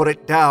prepared to put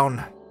it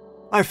down.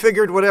 I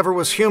figured whatever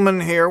was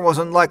human here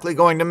wasn't likely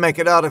going to make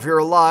it out of here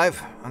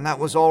alive, and that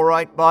was all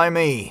right by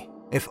me.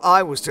 If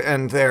I was to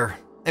end there,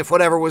 if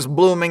whatever was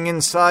blooming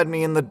inside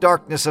me in the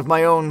darkness of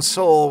my own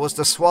soul was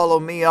to swallow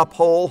me up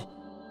whole,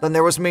 then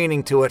there was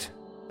meaning to it,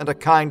 and a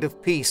kind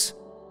of peace,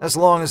 as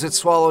long as it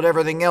swallowed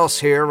everything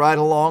else here right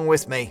along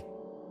with me.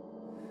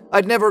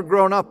 I'd never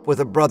grown up with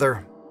a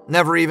brother,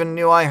 never even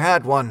knew I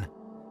had one,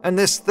 and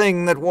this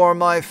thing that wore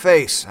my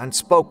face and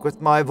spoke with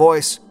my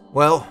voice,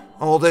 well,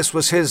 all this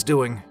was his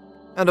doing,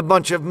 and a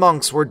bunch of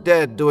monks were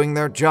dead doing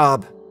their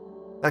job.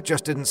 That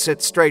just didn't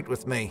sit straight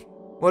with me.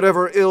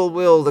 Whatever ill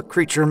will the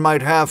creature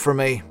might have for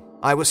me,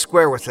 I was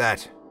square with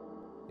that.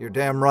 You're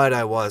damn right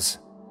I was.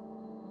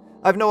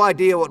 I've no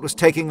idea what was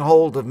taking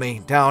hold of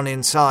me down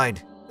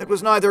inside. It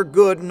was neither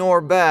good nor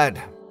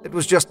bad. It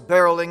was just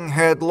barreling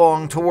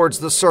headlong towards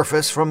the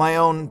surface from my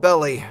own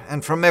belly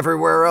and from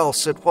everywhere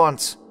else at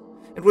once.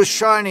 It was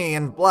shiny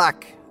and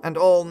black and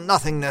all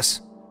nothingness,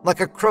 like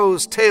a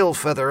crow's tail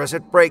feather as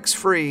it breaks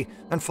free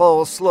and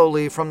falls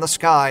slowly from the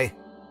sky.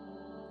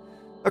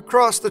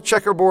 Across the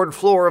checkerboard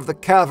floor of the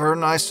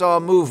cavern, I saw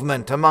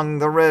movement among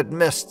the red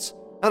mists,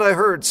 and I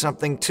heard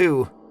something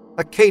too,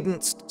 a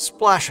cadenced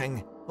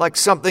splashing, like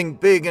something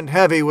big and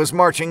heavy was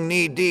marching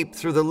knee-deep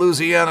through the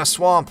Louisiana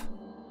swamp.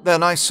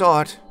 Then I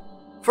saw it.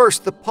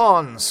 First the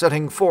pawns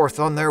setting forth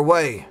on their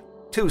way,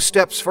 2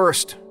 steps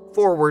first,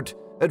 forward,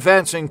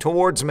 advancing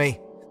towards me,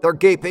 their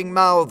gaping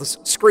mouths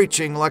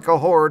screeching like a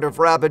horde of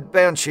rabid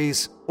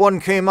banshees. One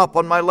came up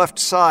on my left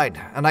side,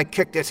 and I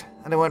kicked it,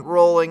 and it went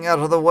rolling out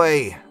of the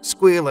way,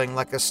 squealing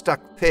like a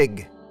stuck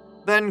pig.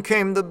 Then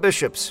came the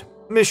bishops,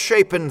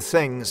 misshapen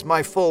things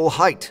my full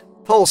height,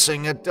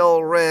 pulsing a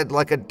dull red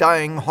like a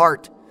dying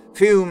heart,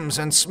 fumes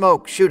and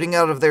smoke shooting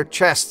out of their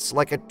chests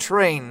like a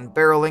train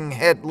barreling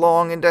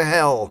headlong into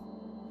hell.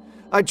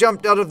 I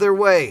jumped out of their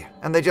way,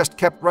 and they just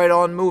kept right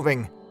on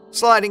moving,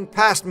 sliding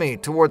past me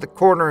toward the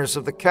corners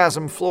of the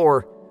chasm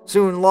floor,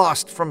 soon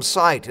lost from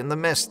sight in the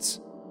mists.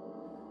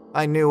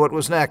 I knew what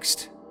was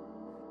next.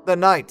 The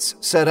knights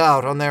set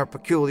out on their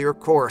peculiar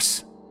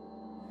course.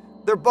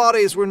 Their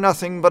bodies were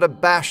nothing but a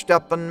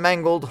bashed-up and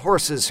mangled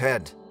horse's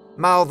head,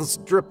 mouths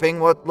dripping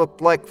what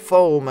looked like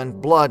foam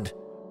and blood,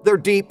 their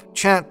deep,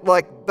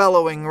 chant-like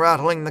bellowing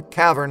rattling the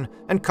cavern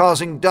and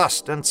causing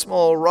dust and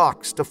small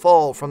rocks to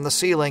fall from the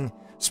ceiling,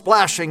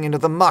 splashing into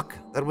the muck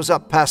that was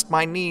up past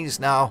my knees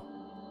now.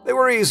 They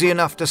were easy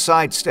enough to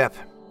sidestep,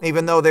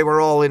 even though they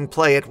were all in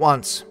play at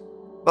once.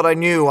 But I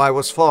knew I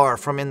was far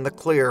from in the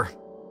clear.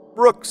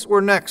 Rooks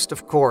were next,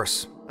 of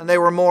course, and they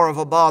were more of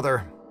a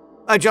bother.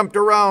 I jumped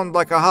around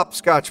like a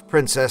hopscotch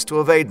princess to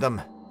evade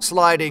them,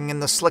 sliding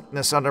in the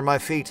slickness under my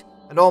feet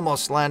and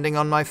almost landing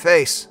on my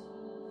face.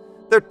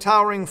 Their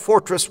towering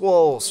fortress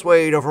walls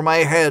swayed over my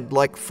head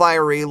like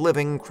fiery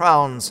living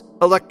crowns.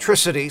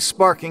 Electricity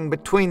sparking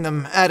between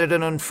them added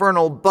an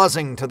infernal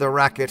buzzing to the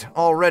racket,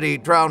 already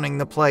drowning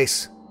the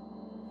place.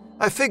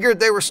 I figured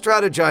they were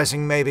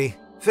strategizing maybe,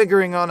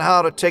 figuring on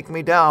how to take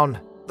me down.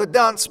 The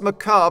dance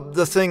macabre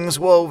the things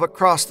wove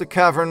across the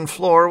cavern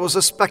floor was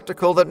a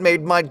spectacle that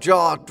made my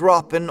jaw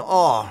drop in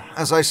awe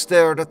as I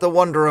stared at the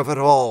wonder of it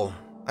all,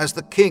 as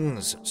the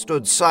kings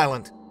stood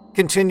silent,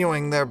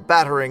 continuing their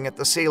battering at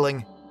the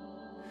ceiling.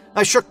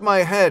 I shook my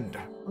head,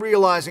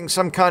 realizing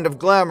some kind of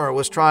glamour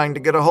was trying to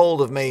get a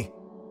hold of me.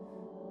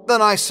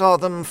 Then I saw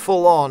them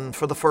full on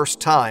for the first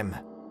time.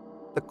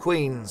 The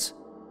queens.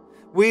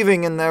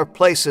 Weaving in their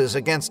places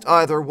against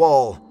either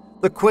wall,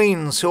 the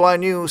queens who I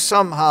knew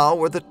somehow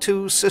were the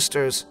two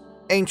sisters,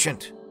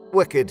 ancient,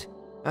 wicked,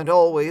 and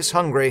always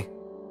hungry.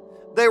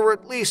 They were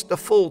at least a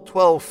full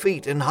 12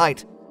 feet in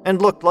height,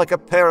 and looked like a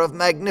pair of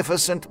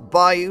magnificent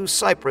bayou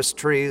cypress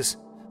trees,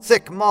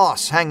 thick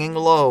moss hanging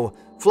low,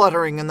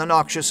 fluttering in the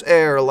noxious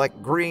air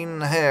like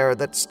green hair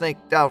that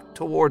snaked out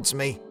towards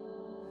me.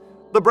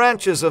 The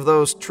branches of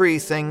those tree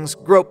things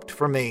groped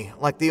for me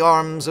like the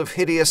arms of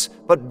hideous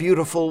but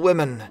beautiful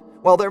women,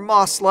 while their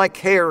moss-like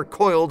hair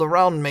coiled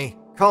around me,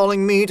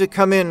 calling me to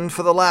come in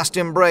for the last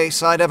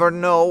embrace I'd ever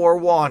know or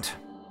want,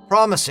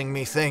 promising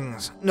me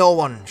things no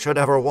one should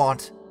ever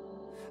want.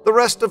 The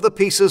rest of the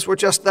pieces were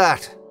just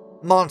that,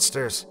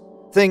 monsters,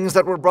 things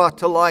that were brought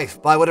to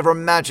life by whatever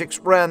magics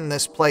ran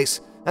this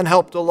place and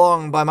helped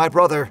along by my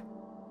brother.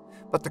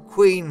 But the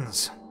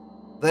queens,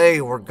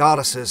 they were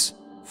goddesses,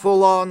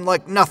 full on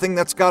like nothing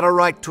that's got a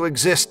right to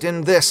exist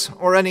in this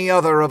or any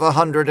other of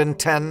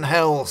 110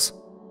 hells.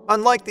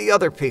 Unlike the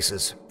other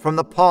pieces, from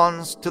the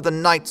pawns to the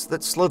knights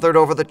that slithered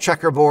over the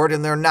checkerboard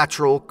in their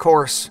natural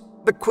course,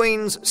 the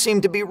queens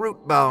seemed to be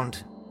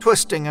root-bound,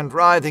 twisting and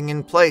writhing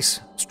in place,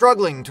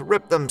 struggling to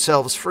rip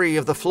themselves free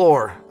of the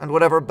floor and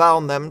whatever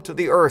bound them to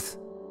the earth.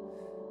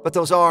 But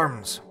those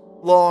arms,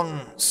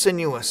 long,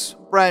 sinuous,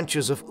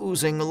 branches of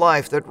oozing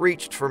life that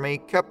reached for me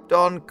kept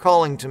on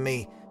calling to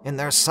me in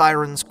their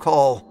siren's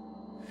call.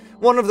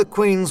 One of the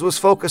queens was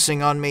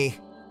focusing on me,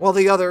 while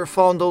the other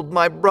fondled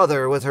my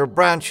brother with her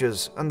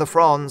branches and the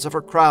fronds of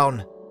her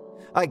crown.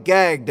 I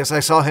gagged as I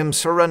saw him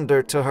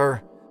surrender to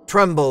her,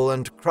 tremble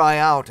and cry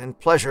out in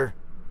pleasure.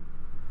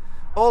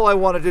 All I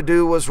wanted to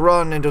do was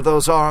run into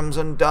those arms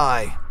and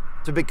die,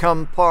 to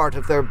become part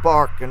of their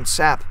bark and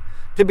sap,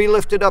 to be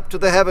lifted up to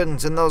the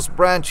heavens in those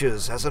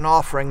branches as an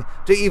offering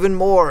to even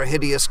more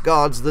hideous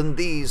gods than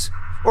these,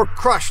 or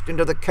crushed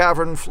into the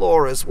cavern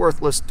floor as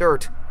worthless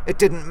dirt. It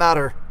didn't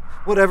matter.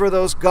 Whatever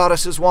those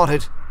goddesses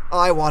wanted,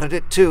 I wanted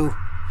it too,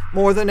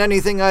 more than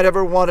anything I'd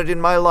ever wanted in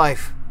my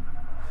life.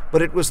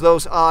 But it was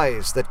those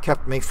eyes that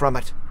kept me from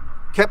it,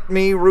 kept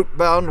me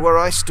root-bound where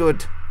I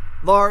stood.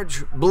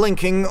 Large,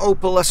 blinking,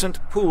 opalescent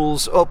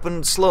pools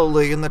opened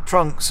slowly in the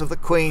trunks of the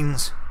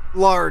queens.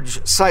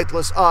 Large,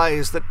 sightless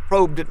eyes that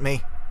probed at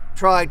me,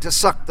 tried to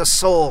suck the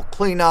soul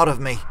clean out of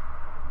me.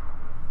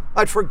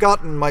 I'd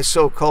forgotten my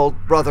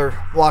so-called brother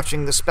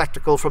watching the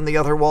spectacle from the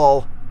other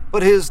wall,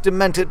 but his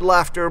demented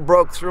laughter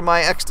broke through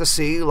my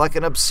ecstasy like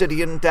an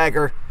obsidian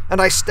dagger, and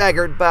I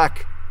staggered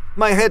back,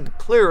 my head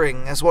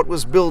clearing as what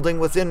was building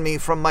within me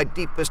from my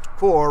deepest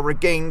core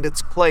regained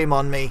its claim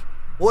on me.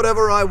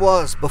 Whatever I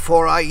was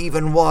before I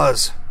even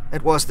was,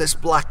 it was this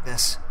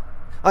blackness.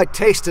 I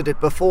tasted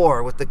it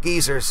before with the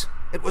geezers.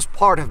 It was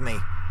part of me,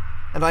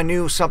 and I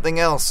knew something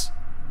else.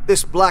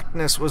 This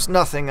blackness was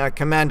nothing I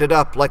commanded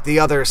up like the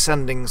other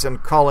sendings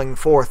and calling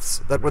forths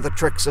that were the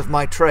tricks of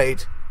my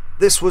trade.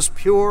 This was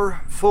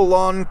pure,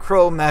 full-on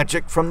crow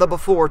magic from the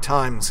before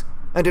times,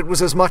 and it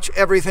was as much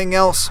everything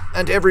else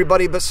and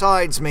everybody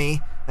besides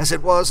me as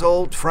it was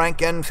old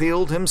Frank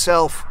Enfield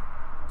himself.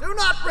 Do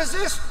not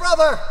resist,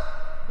 brother!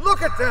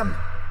 Look at them!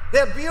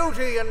 Their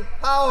beauty and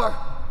power!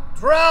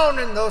 Drown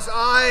in those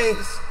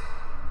eyes!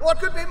 What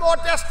could be more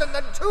destined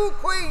than two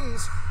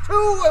queens,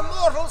 two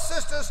immortal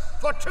sisters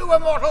for two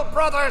immortal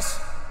brothers?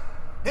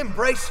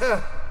 Embrace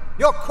her,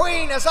 your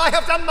queen as I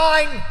have done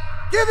mine!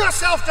 Give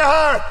yourself to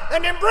her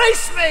and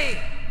embrace me!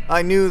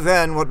 I knew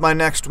then what my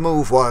next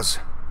move was.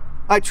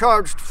 I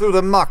charged through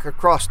the muck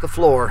across the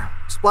floor,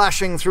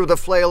 splashing through the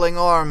flailing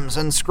arms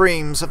and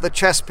screams of the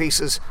chess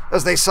pieces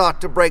as they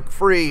sought to break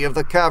free of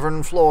the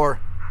cavern floor.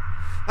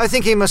 I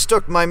think he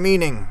mistook my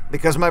meaning,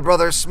 because my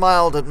brother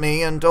smiled at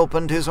me and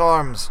opened his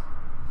arms.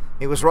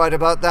 He was right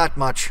about that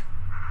much.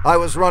 I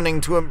was running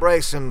to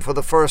embrace him for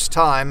the first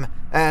time,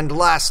 and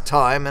last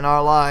time in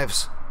our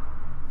lives.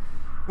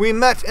 We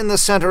met in the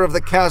center of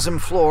the chasm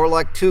floor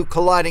like two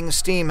colliding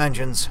steam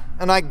engines,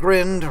 and I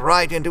grinned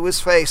right into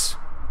his face.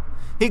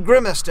 He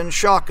grimaced in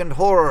shock and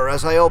horror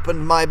as I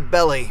opened my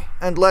belly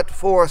and let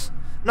forth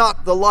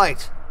not the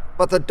light,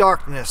 but the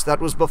darkness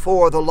that was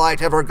before the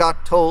light ever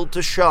got told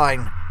to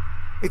shine.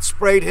 It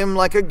sprayed him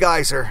like a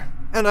geyser,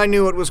 and I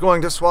knew it was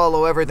going to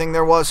swallow everything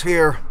there was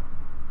here.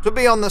 To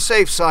be on the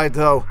safe side,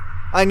 though,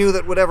 I knew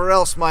that whatever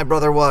else my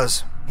brother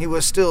was, he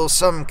was still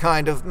some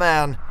kind of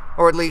man,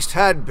 or at least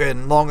had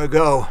been long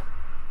ago.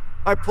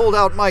 I pulled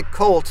out my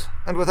Colt,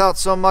 and without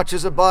so much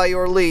as a by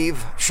your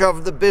leave,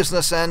 shoved the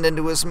business end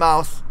into his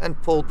mouth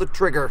and pulled the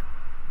trigger.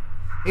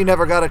 He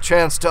never got a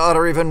chance to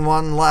utter even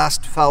one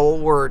last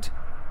foul word.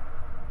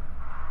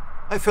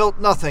 I felt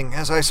nothing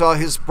as I saw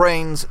his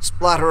brains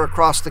splatter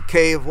across the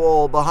cave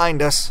wall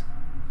behind us.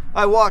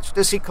 I watched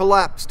as he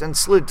collapsed and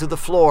slid to the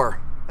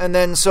floor, and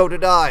then so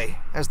did I,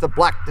 as the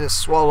blackness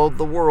swallowed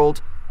the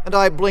world, and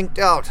I blinked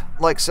out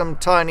like some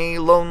tiny,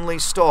 lonely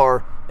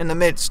star in the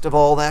midst of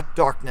all that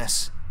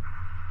darkness.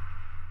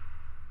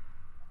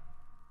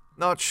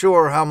 Not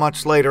sure how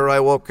much later I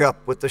woke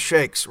up with the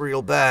shakes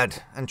real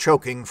bad and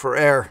choking for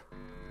air.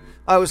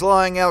 I was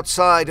lying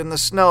outside in the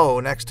snow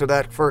next to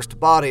that first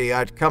body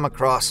I'd come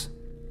across.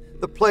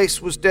 The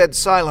place was dead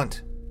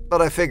silent,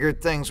 but I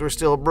figured things were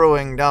still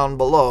brewing down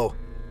below,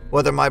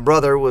 whether my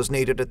brother was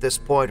needed at this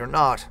point or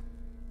not.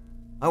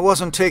 I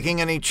wasn't taking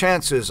any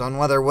chances on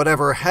whether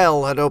whatever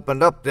hell had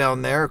opened up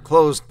down there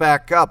closed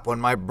back up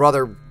when my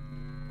brother...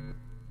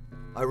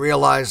 I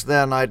realized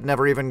then I'd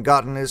never even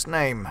gotten his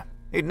name.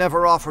 He'd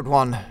never offered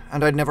one,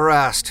 and I'd never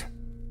asked.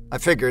 I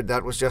figured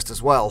that was just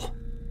as well.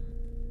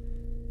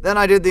 Then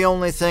I did the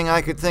only thing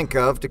I could think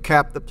of to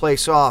cap the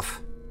place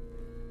off.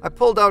 I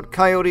pulled out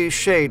Coyote's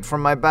shade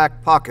from my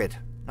back pocket,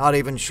 not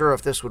even sure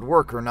if this would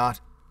work or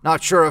not.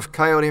 Not sure if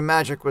Coyote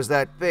magic was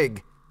that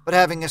big, but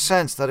having a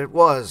sense that it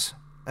was,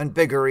 and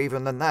bigger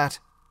even than that.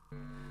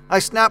 I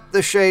snapped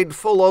the shade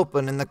full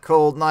open in the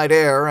cold night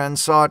air and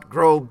saw it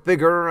grow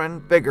bigger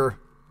and bigger.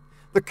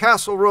 The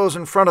castle rose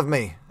in front of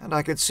me, and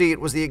I could see it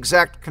was the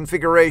exact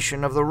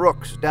configuration of the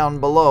Rooks down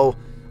below,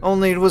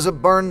 only it was a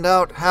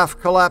burned-out,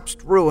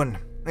 half-collapsed ruin,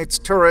 its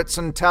turrets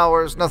and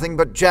towers nothing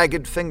but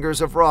jagged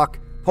fingers of rock,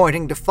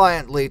 pointing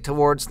defiantly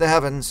towards the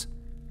heavens.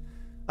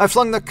 I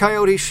flung the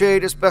Coyote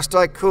shade as best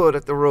I could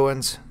at the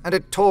ruins, and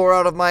it tore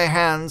out of my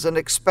hands and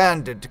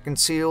expanded to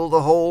conceal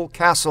the whole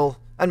castle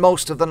and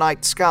most of the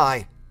night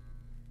sky.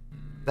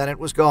 Then it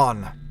was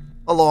gone,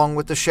 along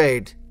with the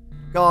shade.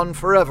 Gone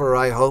forever,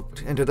 I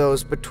hoped, into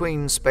those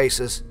between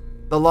spaces,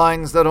 the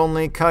lines that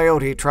only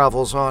Coyote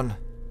travels on.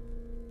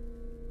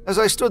 As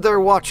I stood there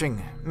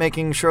watching,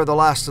 making sure the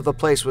last of the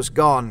place was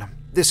gone,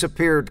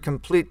 disappeared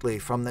completely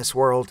from this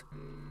world,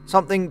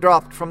 something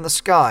dropped from the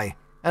sky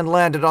and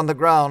landed on the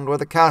ground where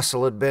the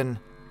castle had been,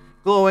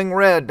 glowing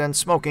red and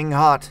smoking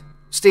hot,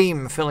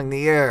 steam filling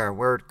the air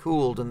where it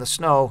cooled in the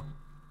snow.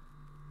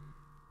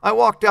 I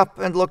walked up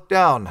and looked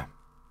down.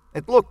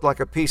 It looked like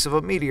a piece of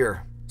a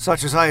meteor,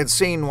 such as I had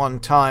seen one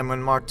time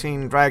when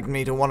Martine dragged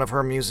me to one of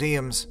her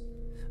museums.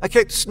 I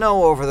kicked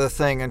snow over the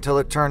thing until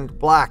it turned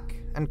black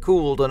and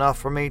cooled enough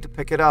for me to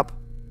pick it up.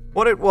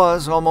 What it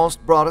was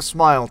almost brought a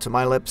smile to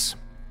my lips.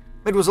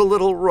 It was a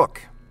little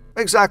rook,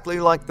 exactly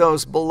like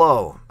those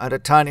below, and a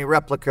tiny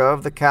replica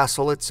of the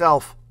castle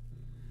itself.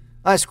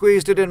 I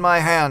squeezed it in my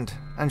hand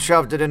and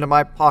shoved it into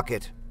my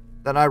pocket.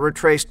 Then I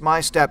retraced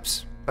my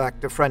steps back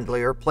to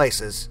friendlier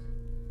places.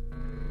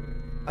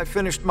 I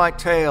finished my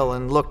tale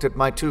and looked at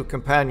my two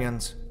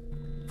companions.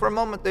 For a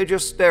moment they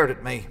just stared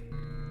at me.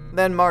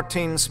 Then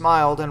Martine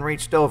smiled and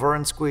reached over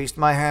and squeezed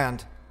my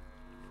hand.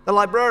 The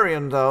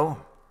librarian,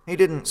 though, he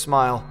didn't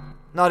smile,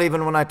 not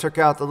even when I took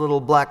out the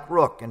little black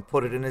rook and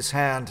put it in his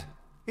hand.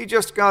 He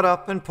just got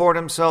up and poured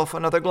himself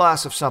another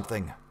glass of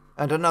something,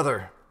 and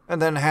another,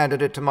 and then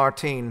handed it to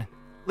Martine,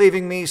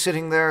 leaving me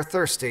sitting there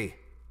thirsty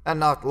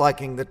and not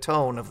liking the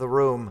tone of the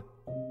room.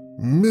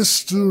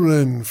 Mr.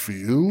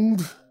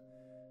 Enfield?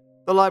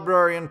 The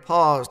librarian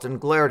paused and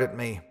glared at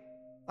me.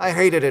 I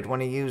hated it when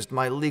he used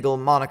my legal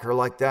moniker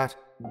like that.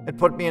 It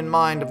put me in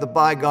mind of the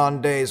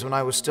bygone days when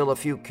I was still a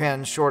few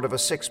cans short of a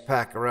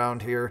six-pack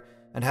around here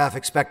and half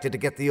expected to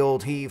get the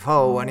old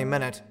heave-ho any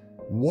minute.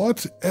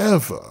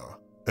 Whatever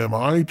am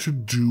I to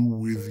do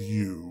with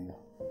you?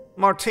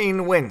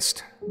 Martine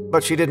winced,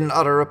 but she didn't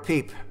utter a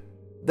peep.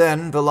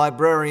 Then the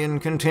librarian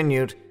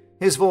continued,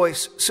 his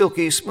voice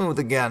silky smooth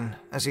again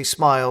as he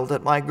smiled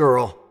at my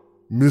girl.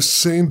 Miss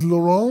Saint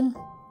Laurent?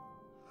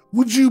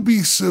 Would you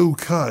be so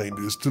kind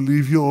as to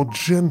leave your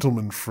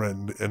gentleman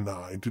friend and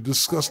I to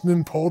discuss an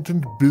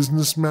important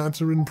business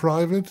matter in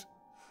private?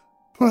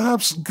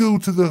 Perhaps go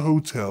to the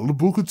hotel,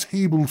 book a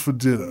table for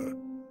dinner.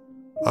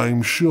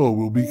 I'm sure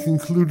we'll be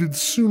concluded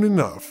soon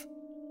enough,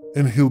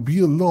 and he'll be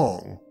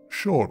along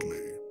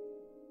shortly.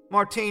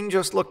 Martine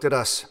just looked at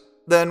us,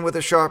 Then, with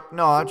a sharp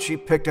nod, she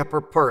picked up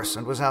her purse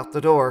and was out the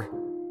door.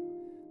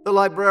 The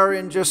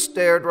librarian just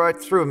stared right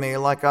through me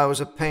like I was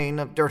a pane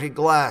of dirty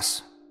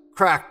glass,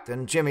 cracked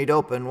and jimmied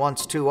open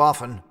once too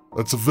often.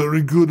 That's a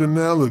very good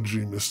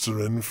analogy,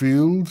 Mr.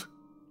 Enfield.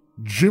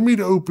 Jimmied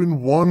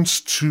open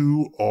once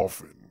too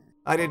often.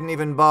 I didn't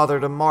even bother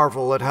to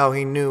marvel at how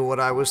he knew what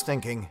I was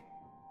thinking.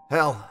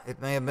 Hell,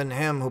 it may have been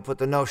him who put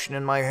the notion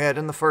in my head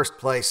in the first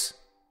place.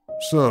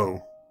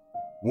 So,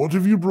 what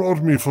have you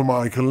brought me for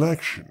my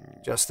collection?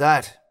 Just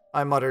that,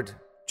 I muttered,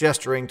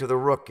 gesturing to the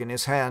rook in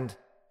his hand.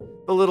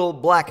 The little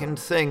blackened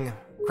thing,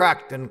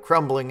 cracked and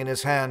crumbling in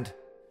his hand.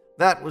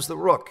 That was the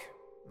rook,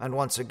 and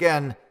once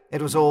again,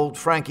 it was old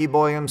Frankie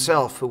boy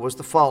himself who was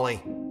the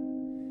Folly.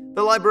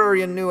 The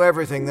librarian knew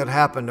everything that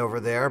happened over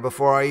there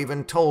before I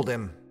even told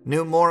him,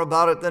 knew more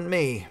about it than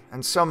me,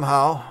 and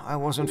somehow I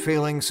wasn't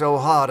feeling so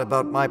hot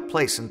about my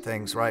place in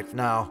things right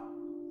now.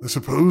 I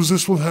suppose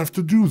this will have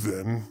to do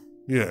then.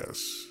 Yes,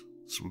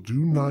 this will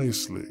do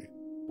nicely.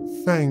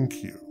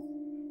 Thank you.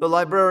 The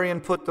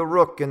librarian put the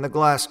rook in the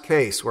glass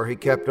case where he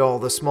kept all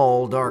the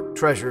small, dark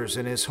treasures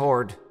in his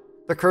hoard.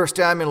 The cursed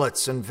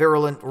amulets and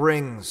virulent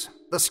rings,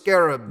 the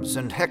scarabs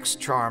and hex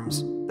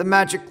charms, the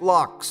magic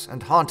locks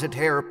and haunted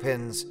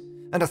hairpins,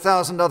 and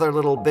 1,000 other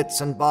little bits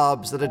and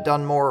bobs that had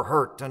done more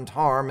hurt and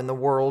harm in the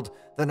world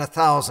than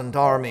 1,000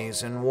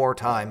 armies in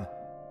wartime.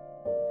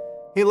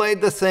 He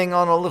laid the thing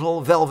on a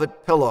little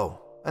velvet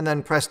pillow, and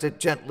then pressed it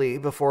gently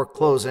before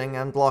closing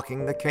and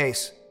locking the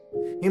case.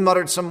 He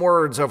muttered some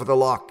words over the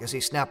lock as he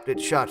snapped it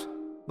shut,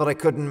 but I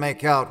couldn't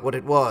make out what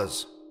it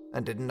was,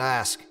 and didn't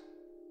ask.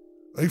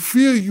 I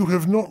fear you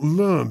have not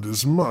learned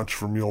as much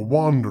from your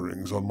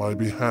wanderings on my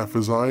behalf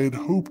as I had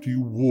hoped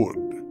you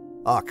would.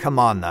 Ah, come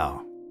on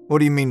now. What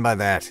do you mean by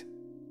that?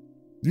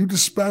 You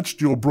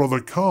dispatched your brother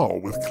Carl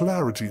with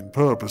clarity and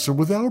purpose and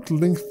without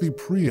lengthy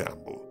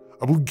preamble.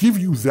 I will give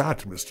you that,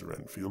 Mr.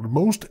 Enfield.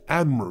 Most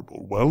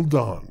admirable. Well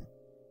done.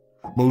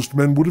 Most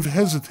men would have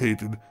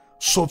hesitated,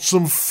 sought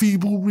some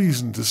feeble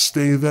reason to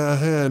stay their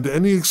hand,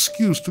 any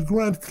excuse to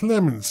grant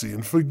clemency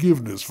and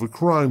forgiveness for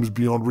crimes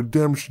beyond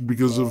redemption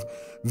because of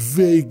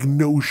vague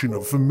notion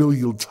of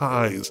familial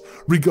ties,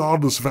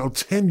 regardless of how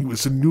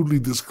tenuous and newly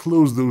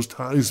disclosed those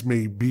ties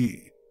may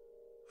be.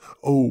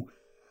 Oh,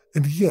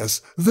 and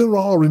yes, there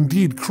are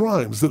indeed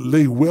crimes that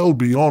lay well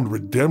beyond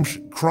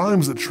redemption,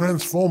 crimes that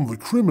transform the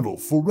criminal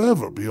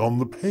forever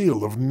beyond the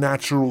pale of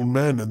natural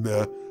men and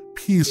their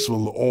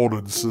peaceful,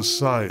 ordered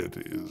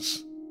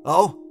societies.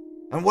 Oh?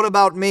 And what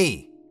about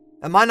me?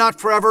 Am I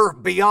not forever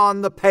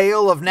beyond the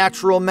pale of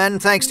natural men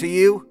thanks to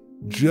you?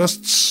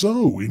 Just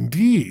so,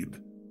 indeed.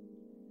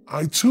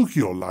 I took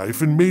your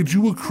life and made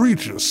you a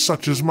creature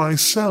such as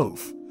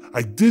myself.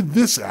 I did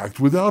this act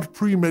without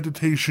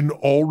premeditation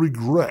or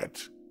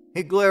regret.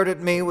 He glared at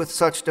me with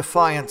such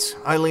defiance,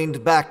 I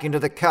leaned back into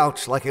the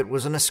couch like it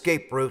was an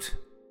escape route.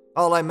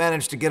 All I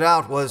managed to get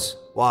out was,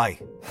 why?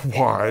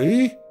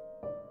 Why?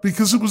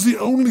 Because it was the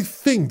only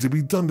thing to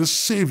be done to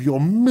save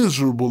your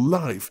miserable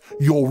life,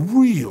 your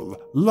real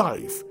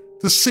life,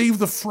 to save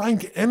the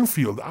Frank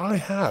Enfield I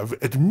have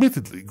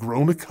admittedly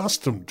grown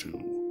accustomed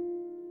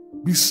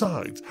to.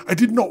 Besides, I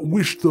did not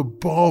wish the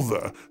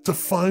bother to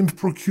find,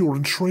 procure,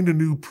 and train a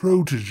new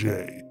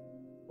protege.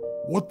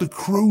 What the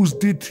crows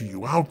did to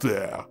you out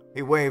there.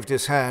 He waved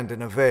his hand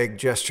in a vague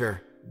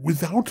gesture.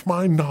 Without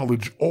my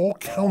knowledge or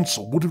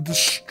counsel would have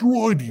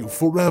destroyed you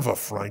forever,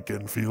 Frank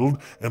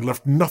Enfield, and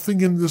left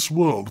nothing in this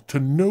world to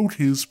note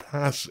his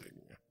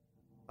passing.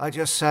 I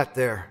just sat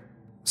there,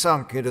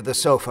 sunk into the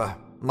sofa,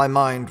 my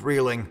mind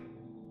reeling.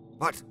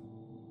 But,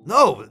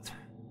 no,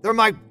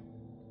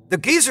 the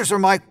geezers are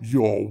my...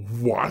 Your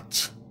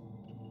what?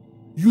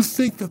 You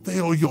think that they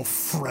are your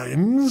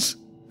friends?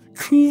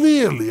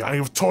 Clearly I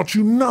have taught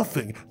you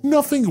nothing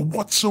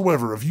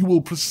whatsoever if you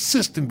will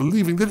persist in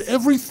believing that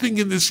everything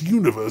in this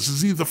universe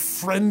is either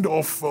friend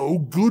or foe,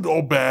 good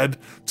or bad,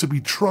 to be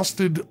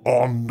trusted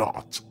or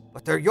not.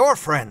 But they're your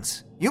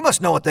friends. You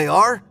must know what they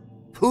are.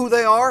 Who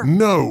they are?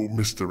 No,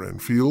 Mr.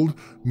 Enfield,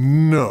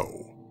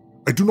 no.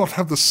 I do not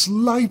have the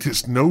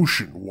slightest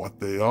notion what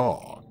they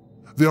are.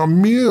 They are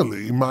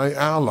merely my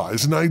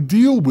allies, and I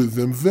deal with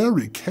them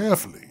very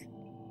carefully.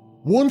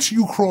 Once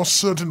you cross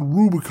certain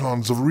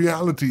Rubicons of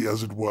reality,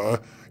 as it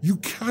were, you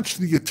catch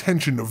the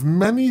attention of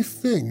many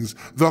things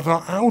that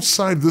are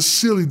outside the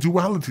silly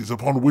dualities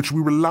upon which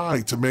we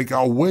rely to make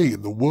our way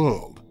in the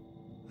world.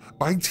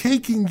 By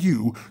taking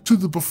you to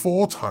the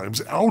before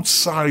times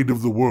outside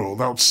of the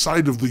world,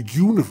 outside of the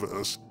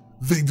universe,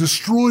 they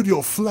destroyed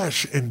your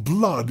flesh and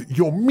blood,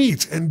 your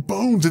meat and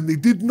bones, and they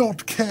did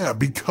not care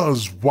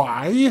because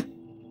why?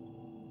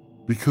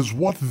 Because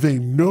what they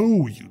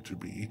know you to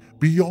be,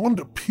 beyond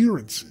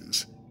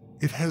appearances,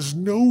 it has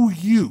no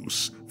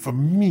use for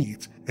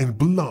meat and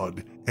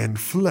blood and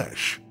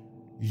flesh.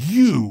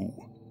 You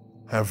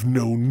have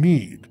no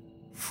need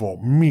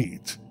for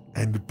meat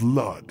and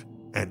blood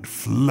and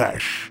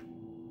flesh.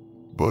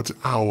 But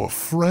our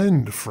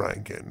friend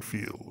Frank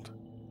Enfield,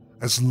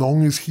 as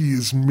long as he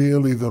is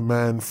merely the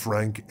man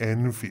Frank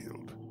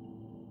Enfield,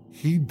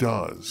 he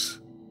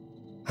does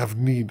have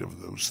need of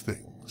those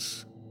things.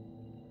 things.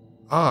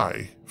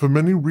 I, for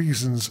many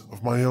reasons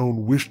of my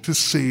own, wished to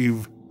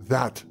save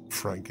that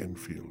Frank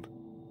Enfield.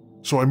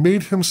 So I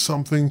made him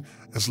something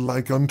as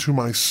like unto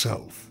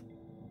myself.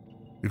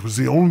 It was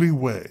the only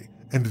way,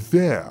 and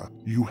there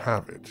you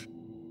have it.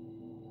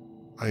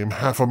 I am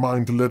half a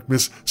mind to let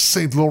Miss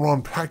St.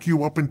 Laurent pack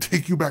you up and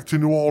take you back to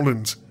New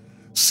Orleans.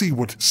 See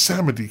what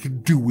Samedi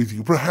can do with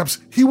you. Perhaps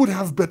he would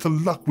have better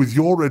luck with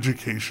your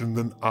education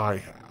than I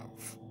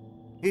have.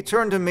 He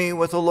turned to me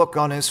with a look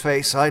on his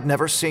face I'd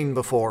never seen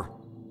before.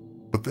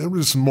 But there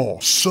is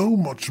more, so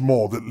much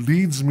more, that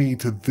leads me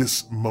to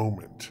this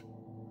moment.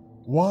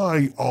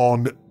 Why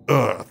on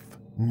earth,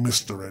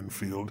 Mr.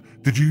 Enfield,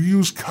 did you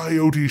use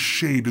Coyote's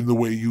shade in the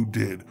way you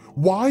did?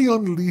 Why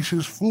unleash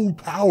his full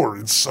power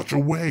in such a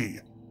way?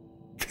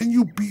 Can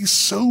you be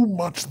so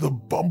much the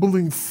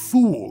bumbling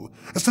fool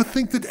as to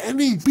think that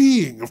any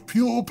being of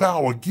pure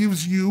power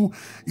gives you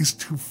is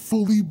to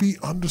fully be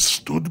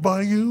understood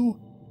by you?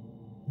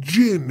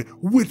 Jinn,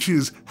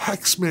 witches,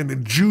 hexmen,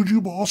 and juju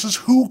bosses,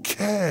 who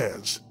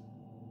cares?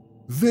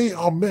 They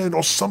are men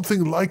or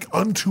something like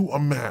unto a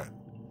man.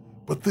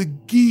 But the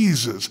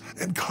geezers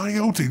and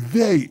Coyote,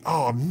 they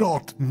are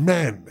not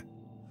men.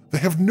 They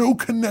have no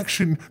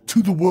connection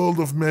to the world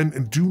of men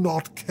and do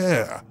not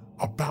care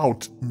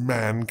about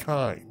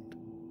mankind.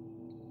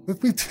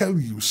 Let me tell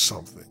you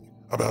something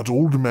about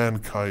Old Man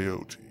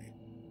Coyote.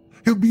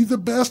 He'll be the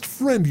best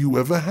friend you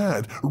ever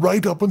had,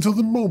 right up until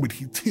the moment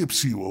he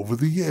tips you over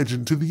the edge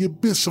into the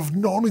abyss of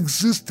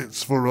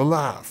non-existence for a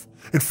laugh,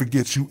 and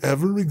forgets you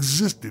ever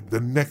existed the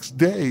next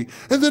day,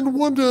 and then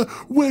wonder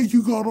where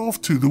you got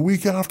off to the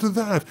week after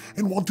that,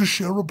 and want to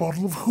share a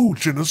bottle of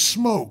hooch and a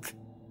smoke.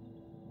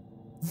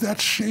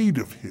 That shade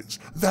of his,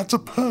 that's a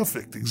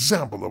perfect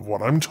example of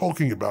what I'm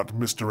talking about,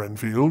 Mr.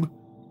 Enfield.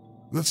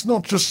 That's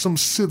not just some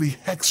silly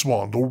hex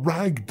wand or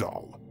rag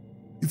doll.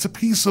 It's a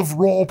piece of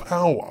raw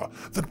power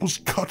that was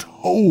cut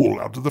whole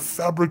out of the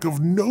fabric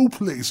of no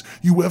place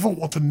you ever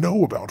want to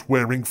know about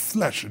wearing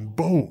flesh and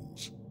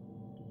bones.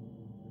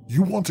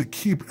 You want to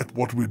keep at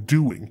what we're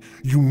doing,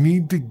 you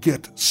need to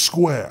get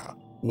square,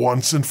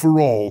 once and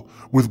for all,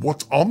 with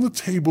what's on the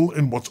table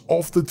and what's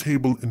off the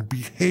table and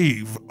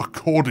behave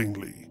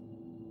accordingly.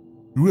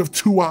 You have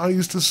 2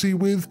 eyes to see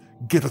with,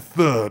 get a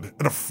third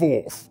and a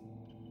fourth.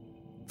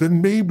 Then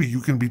maybe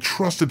you can be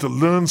trusted to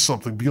learn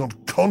something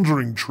beyond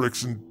conjuring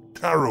tricks and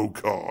tarot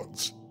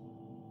cards.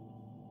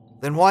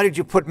 Then why did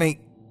you put me...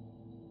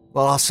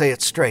 Well, I'll say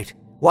it straight.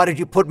 Why did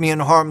you put me in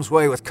harm's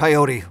way with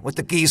Coyote, with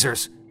the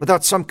geezers,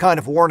 without some kind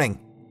of warning?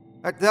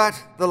 At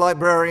that, the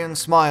librarian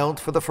smiled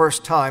for the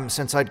first time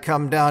since I'd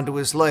come down to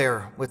his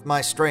lair with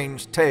my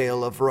strange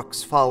tale of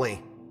Rook's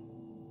Folly.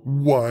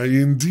 Why,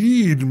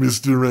 indeed,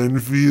 Mr.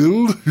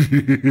 Enfield.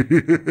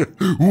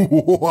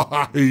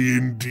 Why,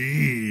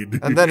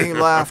 indeed. And then he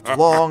laughed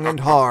long and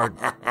hard,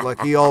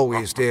 like he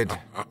always did,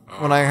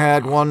 when I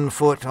had one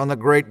foot on the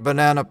great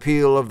banana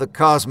peel of the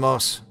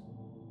cosmos,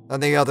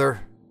 and the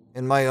other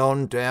in my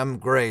own damn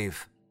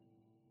grave.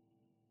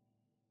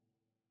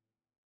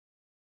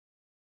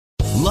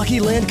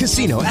 Lucky Land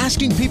Casino,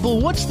 asking people,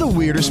 what's the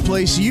weirdest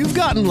place you've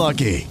gotten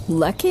lucky?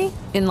 Lucky?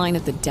 In line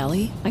at the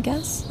deli, I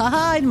guess?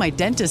 Aha, in my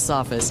dentist's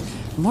office.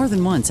 More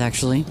than once,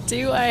 actually.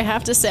 Do I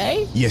have to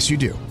say? Yes, you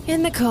do.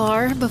 In the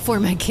car before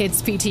my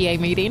kids' PTA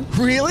meeting.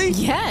 Really?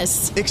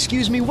 Yes.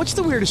 Excuse me, what's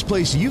the weirdest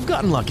place you've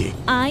gotten lucky?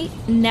 I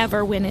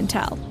never win and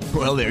tell.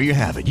 Well, there you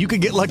have it. You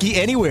can get lucky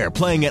anywhere,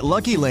 playing at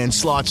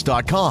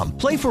LuckyLandSlots.com.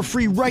 Play for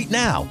free right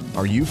now.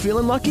 Are you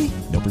feeling lucky?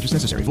 No purchase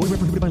necessary. Void where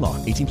prohibited by law.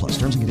 18+.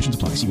 Terms and conditions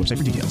apply. See website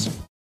for details.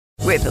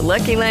 With the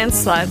Lucky Land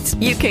Slots,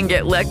 you can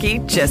get lucky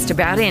just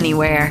about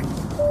anywhere.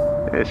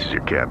 This is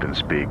your captain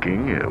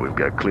speaking. We've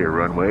got clear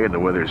runway and the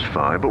weather's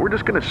fine, but we're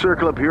just going to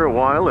circle up here a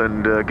while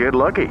and get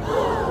lucky.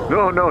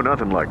 No,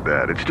 nothing like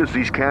that. It's just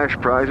these cash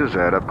prizes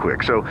add up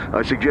quick. So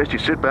I suggest you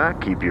sit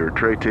back, keep your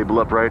tray table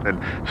upright, and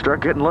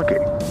start getting lucky.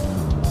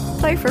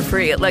 Play for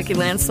free at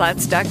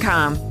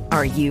LuckyLandSlots.com.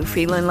 Are you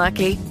feeling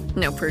lucky?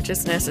 No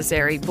purchase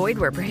necessary. Void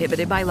where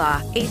prohibited by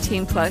law.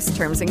 18+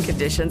 terms and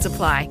conditions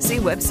apply. See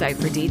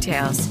website for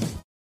details.